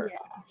out there.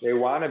 Yes. They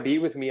want to be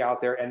with me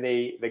out there, and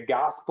the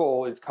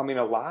gospel is coming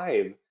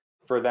alive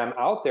for them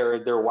out there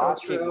is they're So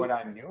watching true. what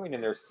I'm doing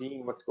and they're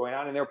seeing what's going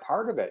on and they're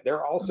part of it.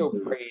 They're also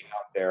Mhm. praying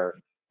out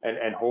there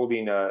and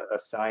holding a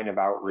sign of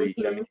outreach.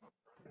 I mean, Mhm.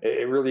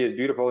 it really is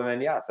beautiful. And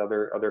then yes,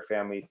 other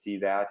families see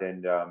that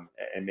and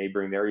may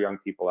bring their young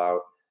people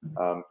out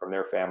from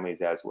their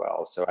families as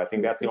well. So I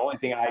think that's the only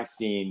thing I've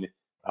seen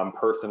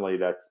personally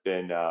that's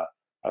been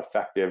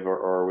effective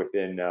or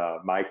within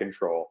my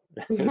control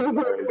as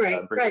far as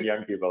Right, bringing right.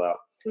 young people out.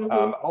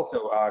 Mhm.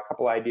 Also, a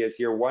couple ideas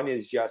here. One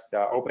is just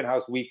open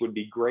house week would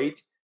be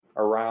great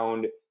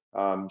around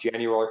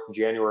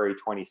January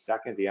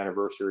 22nd, the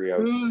anniversary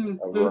of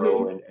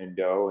Roe Mhm. and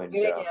Doe. And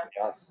Great idea.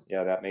 yes,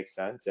 yeah, that makes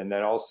sense. And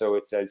then also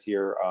it says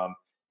here,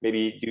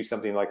 maybe do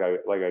something like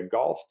a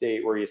golf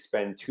date where you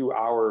spend 2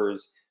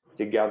 hours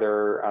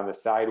together on the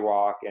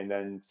sidewalk and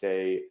then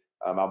say,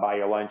 I'll buy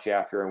you lunch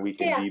after and we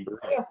can Yeah,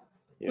 debrief. yeah.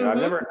 You know, I've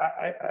Mhm.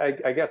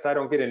 never, I guess I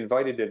don't get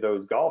invited to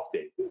those golf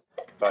dates,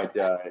 but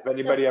if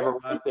anybody ever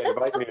wants to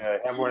invite me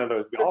to have one of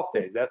those golf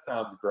days, that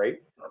sounds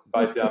great.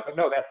 But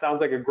no, that sounds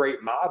like a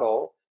great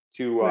model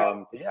to,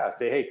 Right. yeah,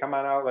 say, hey, come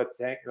on out, let's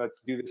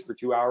do this for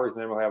 2 hours,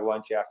 and then we'll have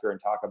lunch after and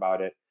talk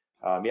about it.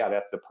 Yeah,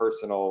 that's the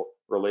personal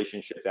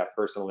relationship, that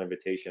personal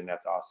invitation.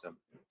 That's awesome.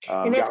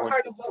 And that's Got one.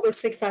 part of what was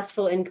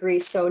successful in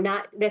Greece. So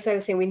not, that's why I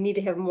was saying we need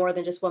to have more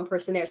than just one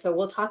person there. So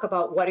we'll talk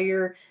about what are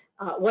your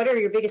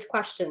biggest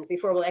questions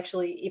before we'll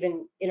actually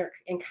even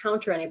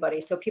encounter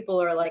anybody. So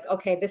people are like,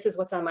 okay, this is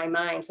what's on my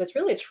mind. So it's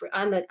really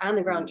on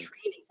the ground Mm,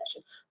 training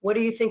session. What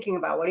are you thinking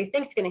about? What do you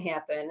think is going to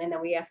happen? And then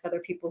we ask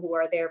other people who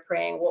are there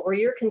praying, what were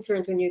your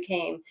concerns when you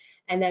came?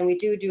 And then we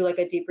do like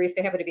a debrief.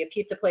 There happened to be a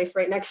pizza place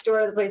right next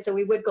door to the place. So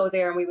we would go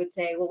there and we would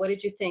say, well, what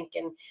did you think?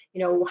 And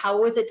how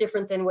was it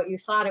different than what you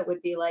thought it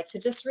would be like? To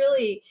just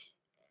really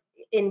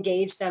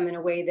engage them in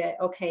a way that,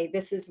 okay,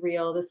 this is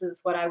real, this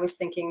is what I was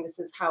thinking, this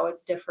is how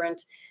it's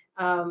different.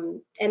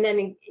 And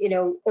then,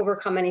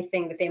 overcome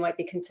anything that they might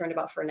be concerned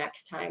about for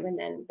next time. And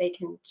then they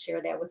can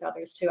share that with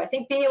others too. I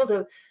think being able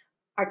to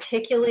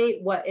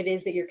articulate what it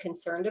is that you're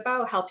concerned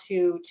about helps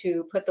you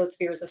to put those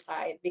fears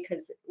aside,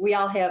 because we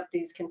all have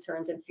these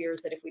concerns and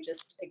fears that if we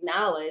just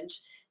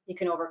acknowledge, you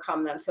can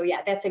overcome them. So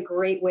yeah, that's a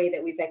great way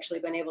that we've actually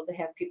been able to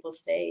have people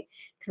stay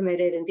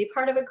committed and be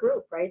part of a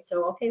group, right?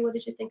 So, okay, what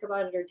did you think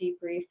about it, or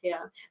debrief?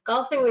 Yeah.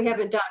 Golfing we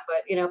haven't done,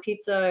 but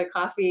pizza,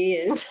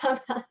 coffee, and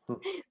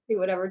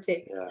whatever it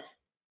takes. yeah.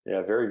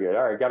 Yeah, very good.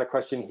 All right, got a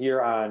question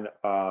here on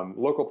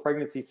local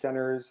pregnancy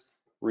centers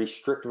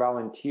restrict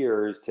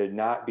volunteers to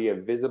not be a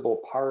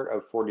visible part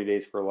of 40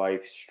 Days for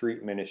Life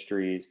street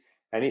ministries.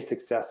 Any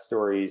success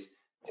stories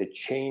to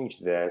change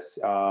this?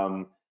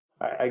 I'm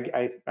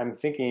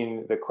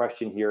thinking the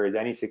question here is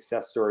any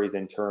success stories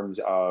in terms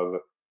of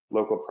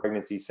local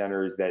pregnancy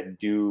centers that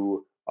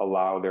do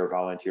allow their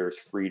volunteers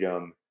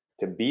freedom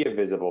to be a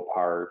visible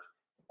part,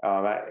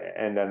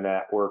 and then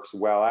that works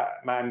well.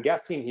 I'm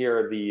guessing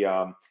here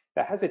the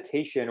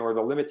hesitation or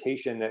the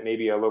limitation that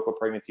maybe a local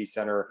pregnancy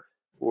center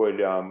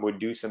would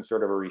do some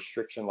sort of a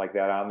restriction like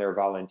that on their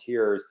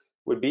volunteers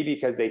would be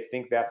because they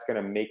think that's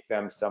going to make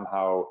them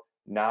somehow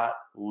not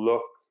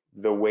look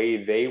the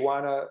way they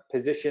want to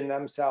position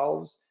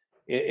themselves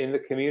in the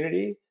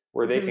community,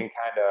 where they Hmm. can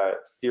kind of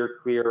steer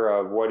clear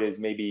of what is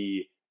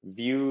maybe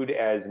viewed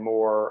as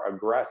more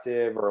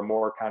aggressive or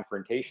more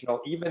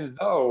confrontational, even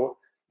though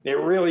it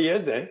really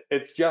isn't.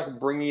 It's just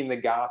bringing the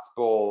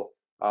gospel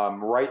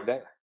right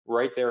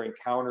there,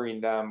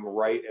 encountering them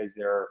right as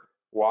they're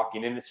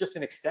walking in. It's just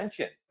an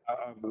extension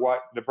of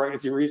what the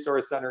Pregnancy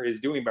Resource Center is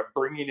doing, but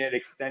bringing it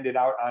extended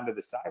out onto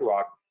the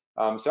sidewalk.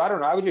 So I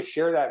don't know. I would just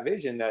share that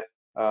vision that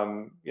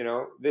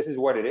this is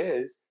what it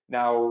is.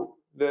 Now,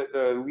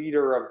 the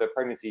leader of the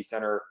pregnancy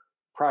center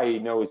probably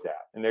knows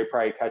that, and they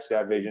probably catch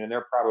that vision, and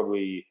they're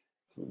probably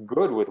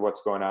good with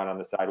what's going on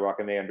the sidewalk,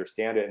 and they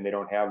understand it, and they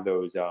don't have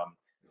those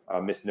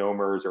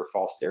misnomers or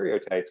false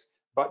stereotypes.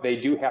 But they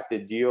do have to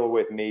deal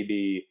with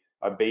maybe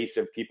a base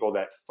of people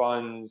that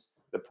funds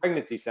the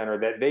pregnancy center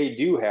that they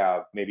do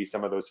have maybe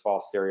some of those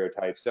false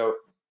stereotypes. So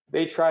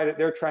they're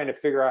trying to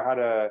figure out how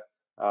to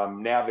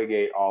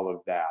navigate all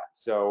of that.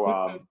 So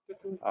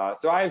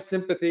I have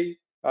sympathy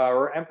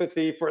or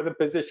empathy for the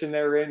position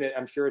they're in.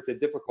 I'm sure it's a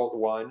difficult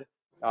one.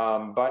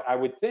 But I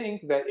would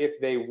think that if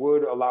they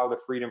would allow the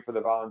freedom for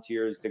the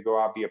volunteers to go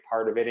out, be a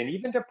part of it, and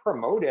even to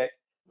promote it,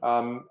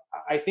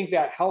 I think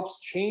that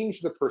helps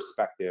change the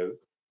perspective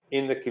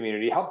in the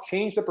community, help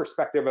change the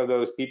perspective of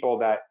those people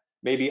that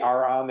maybe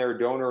are on their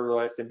donor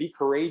list, and be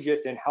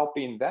courageous in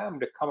helping them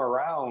to come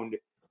around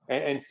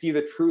and see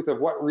the truth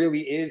of what really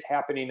is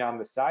happening on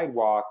the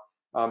sidewalk.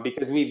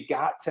 Because we've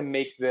got to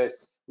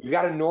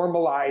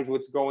normalize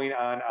what's going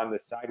on the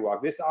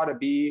sidewalk. This ought to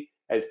be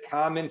as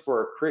common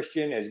for a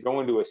Christian as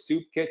going to a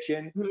soup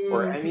kitchen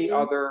or any Hmm.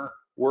 other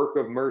work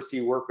of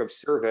mercy, work of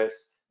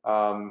service.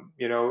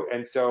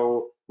 And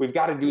so we've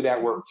got to do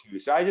that work too.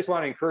 So I just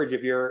want to encourage,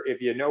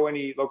 if you know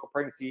any local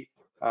pregnancy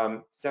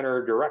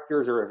center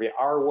directors, or if you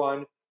are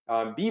one,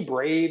 be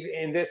brave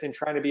in this and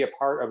trying to be a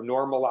part of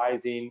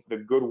normalizing the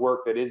good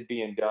work that is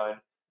being done.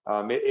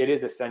 It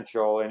is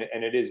essential, and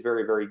it is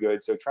very, very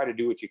good. So try to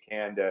do what you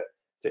can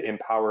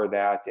empower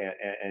that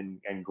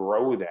and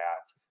grow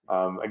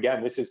that.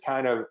 Again, this is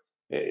kind of,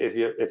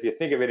 if you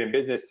think of it in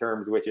business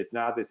terms, which it's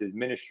not, this is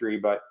ministry,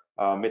 but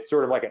it's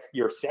sort of like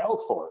your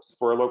sales force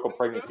for a local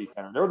pregnancy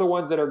center. They're the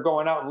ones that are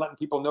going out and letting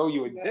people know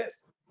you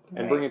exist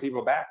and bringing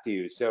people back to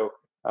you. So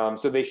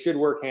they should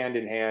work hand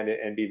in hand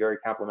and be very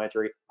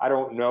complementary. I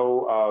don't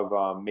know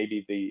of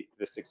maybe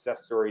the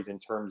success stories in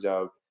terms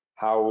of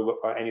how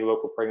any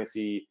local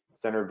pregnancy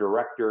center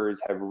directors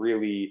have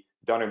really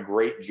done a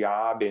great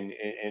job, and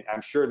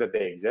I'm sure that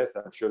they exist.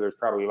 I'm sure there's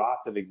probably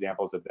lots of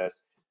examples of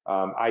this.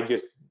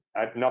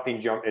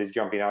 Nothing is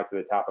jumping out to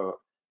the top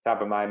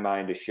of my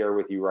mind to share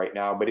with you right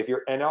now. But if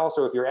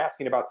you're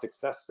asking about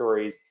success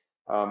stories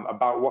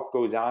about what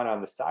goes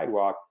on the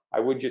sidewalk, I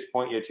would just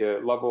point you to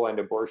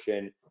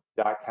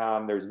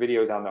levelandabortion.com. There's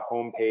videos on the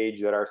homepage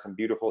that are some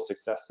beautiful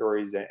success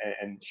stories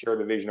and share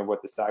the vision of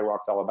what the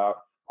sidewalk's all about.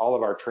 All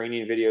of our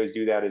training videos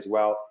do that as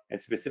well. And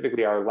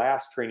specifically our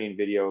last training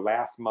video,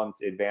 last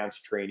month's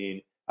advanced training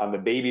on the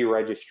baby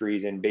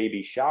registries and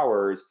baby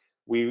showers,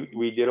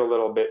 we did a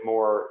little bit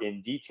more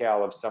in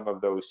detail of some of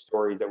those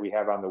stories that we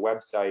have on the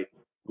website.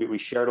 We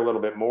shared a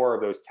little bit more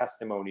of those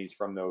testimonies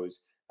from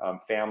those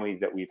families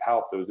that we've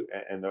helped, those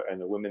and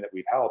the women that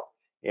we've helped.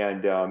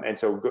 And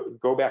so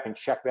go back and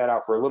check that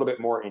out for a little bit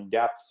more in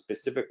depth,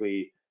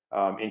 specifically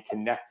in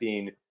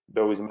connecting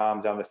those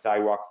moms on the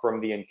sidewalk from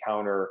the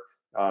encounter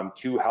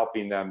to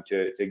helping them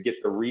to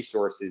get the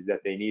resources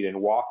that they need and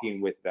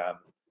walking with them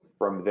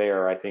from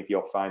there. I think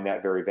you'll find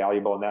that very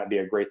valuable, and that'd be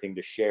a great thing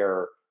to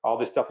share. All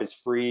this stuff is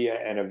free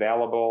and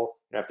available.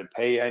 You don't have to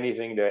pay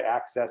anything to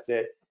access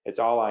it. It's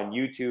all on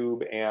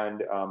YouTube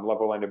and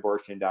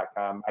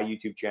levelandabortion.com, my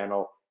YouTube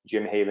channel,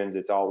 Jim Havens.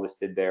 It's all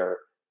listed there.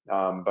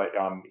 But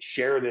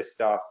share this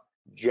stuff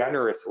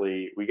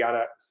generously. We got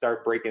to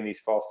start breaking these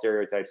false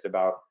stereotypes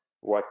about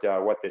what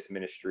this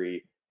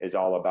ministry is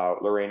all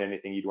about. Lorraine,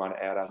 anything you'd want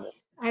to add on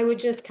this? I would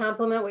just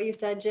compliment what you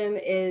said, Jim,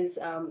 is,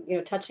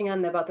 touching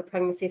on about the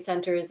pregnancy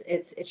centers,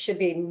 it should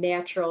be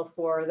natural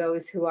for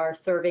those who are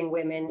serving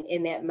women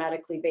in that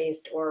medically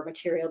based or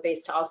material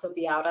based to also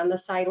be out on the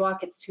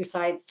sidewalk. It's two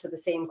sides to the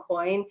same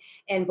coin.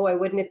 And boy,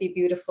 wouldn't it be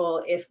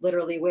beautiful if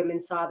literally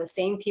women saw the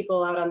same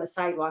people out on the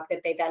sidewalk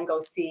that they then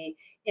go see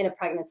in a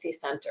pregnancy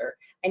center.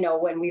 I know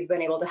when we've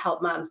been able to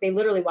help moms, they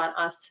literally want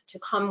us to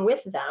come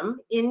with them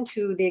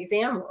into the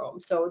exam room.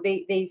 So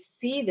they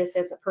see this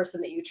as a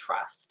person that you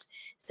trust.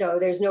 So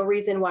there's no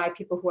reason why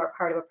people who are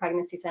part of a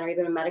pregnancy center,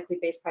 even a medically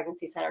based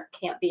pregnancy center,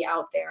 can't be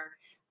out there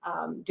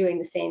doing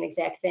the same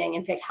exact thing.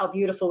 In fact, how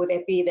beautiful would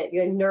it be that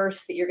the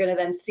nurse that you're going to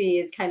then see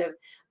is kind of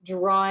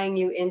drawing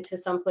you into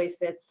someplace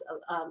that's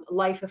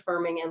life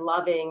affirming and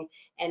loving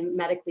and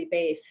medically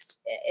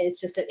based. It's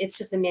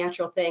just a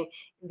natural thing.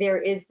 There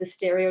is the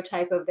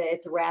stereotype of that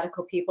it's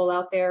radical people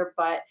out there,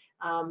 but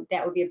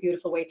that would be a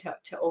beautiful way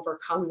to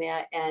overcome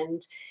that.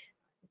 And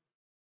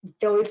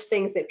those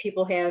things that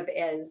people have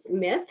as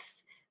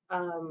myths,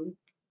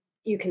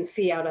 you can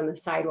see out on the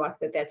sidewalk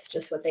that that's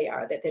just what they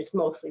are, that there's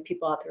mostly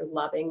people out there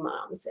loving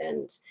moms,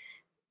 and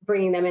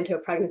bringing them into a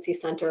pregnancy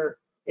center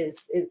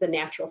is the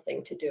natural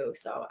thing to do.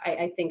 So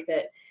I think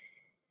that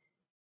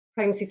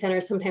pregnancy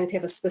centers sometimes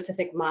have a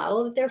specific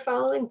model that they're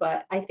following,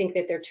 but I think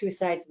that they're two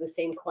sides of the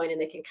same coin and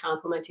they can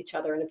complement each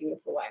other in a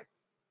beautiful way.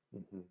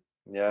 Mm-hmm.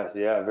 Yes,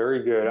 yeah,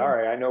 very good. All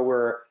right, I know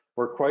we're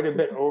quite a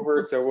bit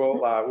over, so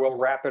we'll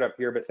wrap it up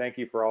here. But thank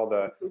you for all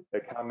the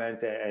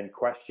comments and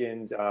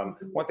questions.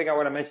 One thing I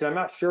want to mention, I'm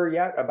not sure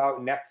yet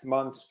about next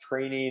month's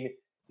training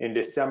in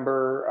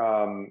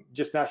December.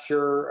 Just not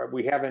sure.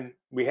 We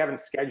haven't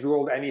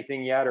scheduled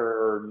anything yet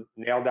or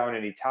nailed down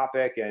any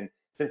topic. And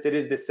since it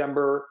is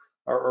December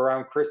or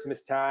around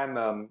Christmas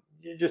time,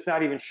 just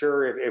not even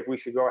sure if we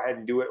should go ahead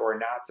and do it or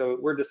not. So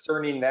we're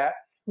discerning that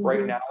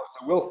right now.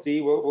 So we'll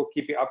see. We'll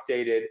keep you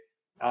updated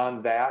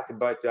on that.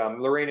 But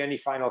Lorraine, any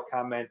final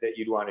comment that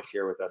you'd want to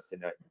share with us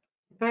tonight?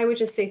 I would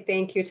just say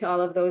thank you to all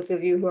of those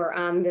of you who are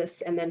on this,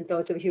 and then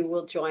those of you who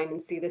will join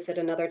and see this at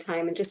another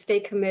time, and just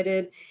stay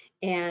committed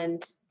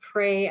and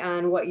pray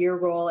on what your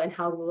role and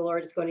how the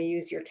Lord is going to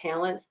use your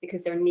talents,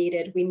 because they're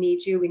needed. We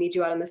need you. We need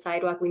you out on the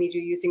sidewalk. We need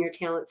you using your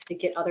talents to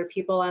get other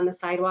people on the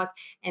sidewalk.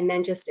 And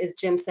then, just as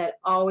Jim said,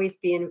 always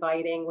be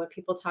inviting. When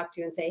people talk to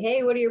you and say,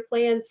 hey, what are your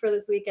plans for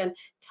this weekend?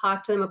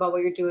 Talk to them about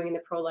what you're doing in the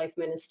pro-life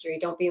ministry.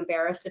 Don't be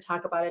embarrassed to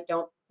talk about it.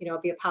 Don't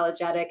be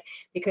apologetic,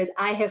 because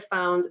I have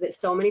found that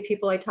so many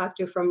people I talk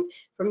to, from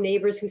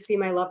neighbors who see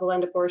my Level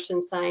End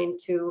Abortion sign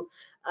to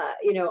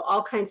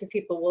all kinds of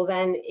people, will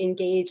then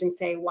engage and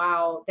say,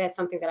 wow, that's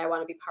something that I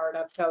want to be part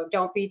of. So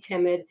don't be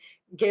timid.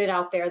 Get it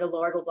out there. The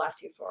Lord will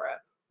bless you for it.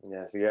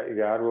 Yes,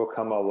 God will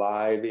come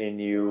alive in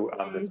you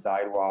on the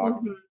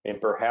sidewalk in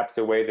perhaps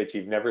a way that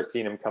you've never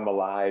seen him come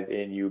alive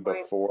in you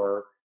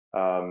before.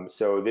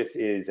 So this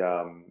is,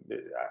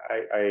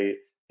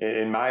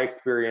 in my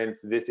experience,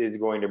 this is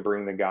going to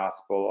bring the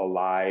gospel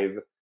alive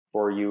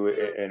for you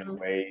in a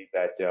way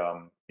that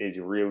is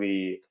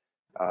really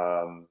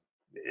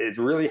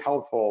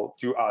helpful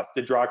to us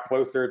to draw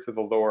closer to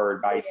the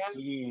Lord by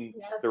seeing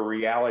the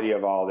reality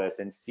of all this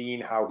and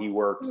seeing how he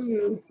works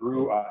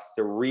through us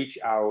to reach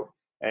out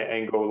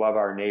and go love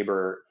our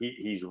neighbor.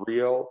 He's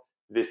real.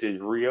 This is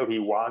real. He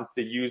wants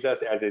to use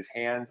us as his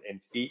hands and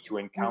feet to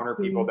encounter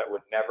people Mhm. that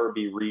would never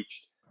be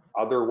reached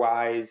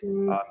otherwise,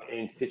 Mhm.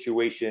 in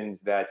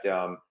situations that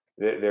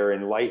they're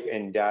in life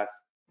and death,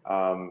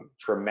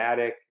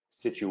 traumatic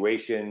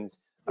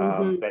situations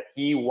Mhm. that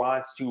he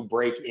wants to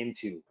break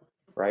into,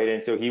 right?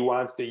 And so he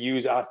wants to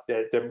use us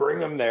to bring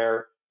them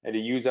there and to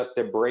use us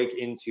to break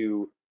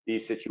into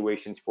these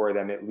situations for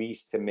them, at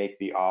least to make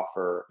the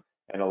offer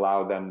and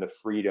allow them the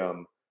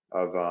freedom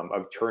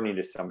of turning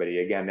to somebody.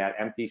 Again, that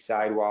empty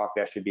sidewalk,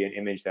 that should be an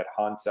image that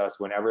haunts us.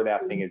 Whenever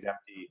that thing is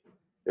empty,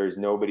 there's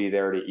nobody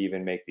there to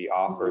even make the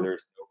offer. Mhm.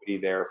 There's nobody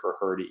there for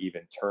her to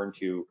even turn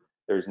to.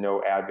 There's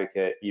no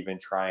advocate even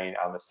trying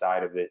on the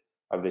side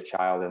of the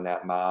child and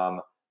that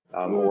mom,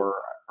 Mhm.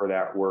 or for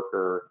that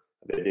worker,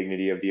 the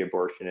dignity of the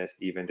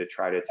abortionist, even to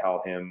try to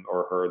tell him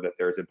or her that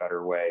there's a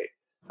better way.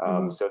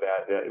 Mhm. So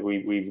that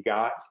we've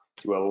got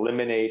to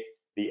eliminate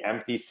the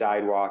empty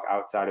sidewalk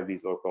outside of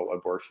these local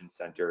abortion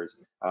centers.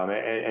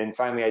 And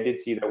finally, I did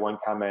see that one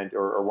comment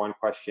or one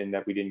question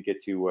that we didn't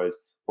get to was,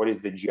 what is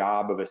the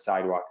job of a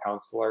sidewalk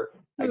counselor?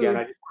 Again,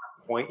 I Mhm. just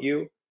want to point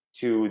you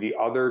to the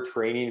other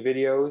training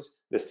videos.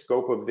 The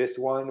scope of this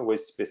one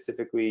was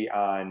specifically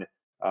on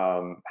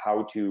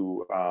how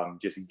to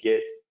just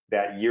get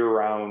that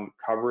year-round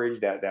coverage,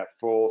 that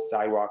full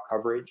sidewalk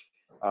coverage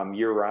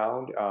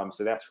year-round.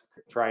 So that's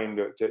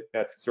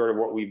that's sort of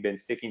what we've been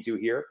sticking to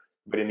here.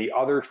 But in the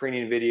other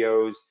training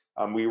videos,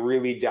 we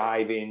really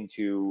dive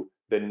into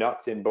the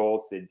nuts and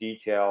bolts, the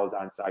details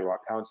on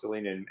sidewalk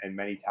counseling and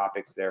many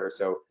topics there.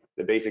 So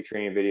the basic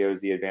training videos,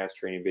 the advanced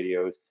training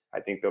videos, I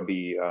think they'll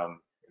be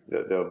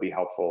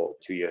helpful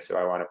to you. So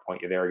I want to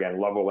point you there again,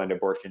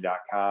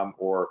 lovewillaborabortion.com,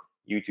 or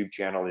YouTube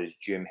channel is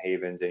Jim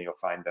Havens, and you'll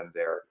find them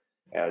there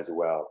as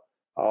well.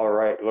 All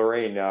right,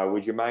 Lorraine,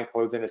 would you mind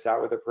closing us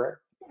out with a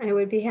prayer? I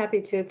would be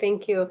happy to.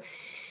 Thank you.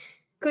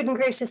 Good and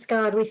gracious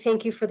God, we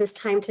thank you for this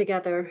time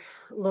together.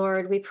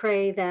 Lord, we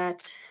pray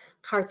that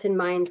hearts and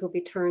minds will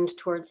be turned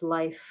towards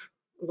life.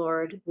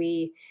 Lord,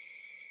 we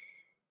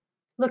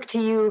look to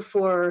you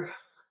for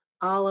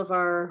all of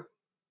our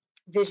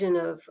vision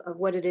of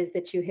what it is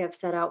that you have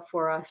set out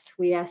for us.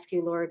 We ask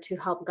you, Lord, to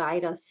help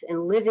guide us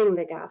in living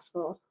the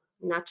gospel,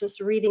 not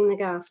just reading the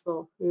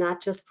gospel, not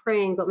just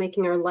praying, but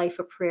making our life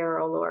a prayer,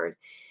 oh Lord.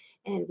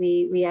 And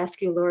we ask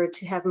you, Lord,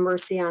 to have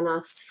mercy on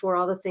us for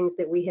all the things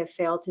that we have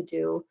failed to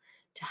do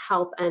to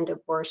help end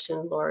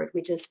abortion, Lord.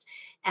 We just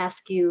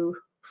ask you,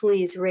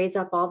 please raise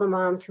up all the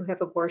moms who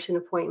have abortion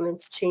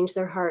appointments, change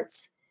their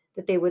hearts,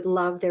 that they would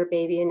love their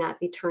baby and not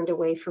be turned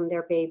away from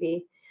their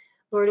baby.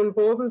 Lord,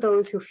 embolden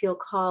those who feel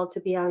called to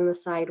be on the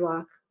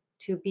sidewalk,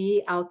 to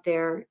be out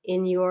there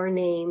in your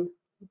name,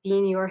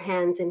 being your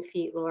hands and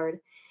feet, Lord.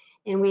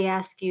 And we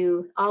ask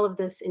you all of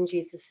this in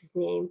Jesus'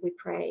 name, we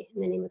pray.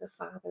 In the name of the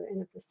Father,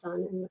 and of the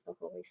Son, and of the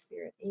Holy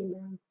Spirit.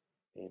 Amen.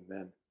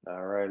 Amen.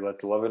 All right,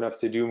 let's love enough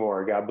to do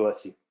more. God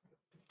bless you.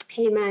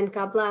 Amen.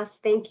 God bless.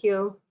 Thank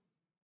you.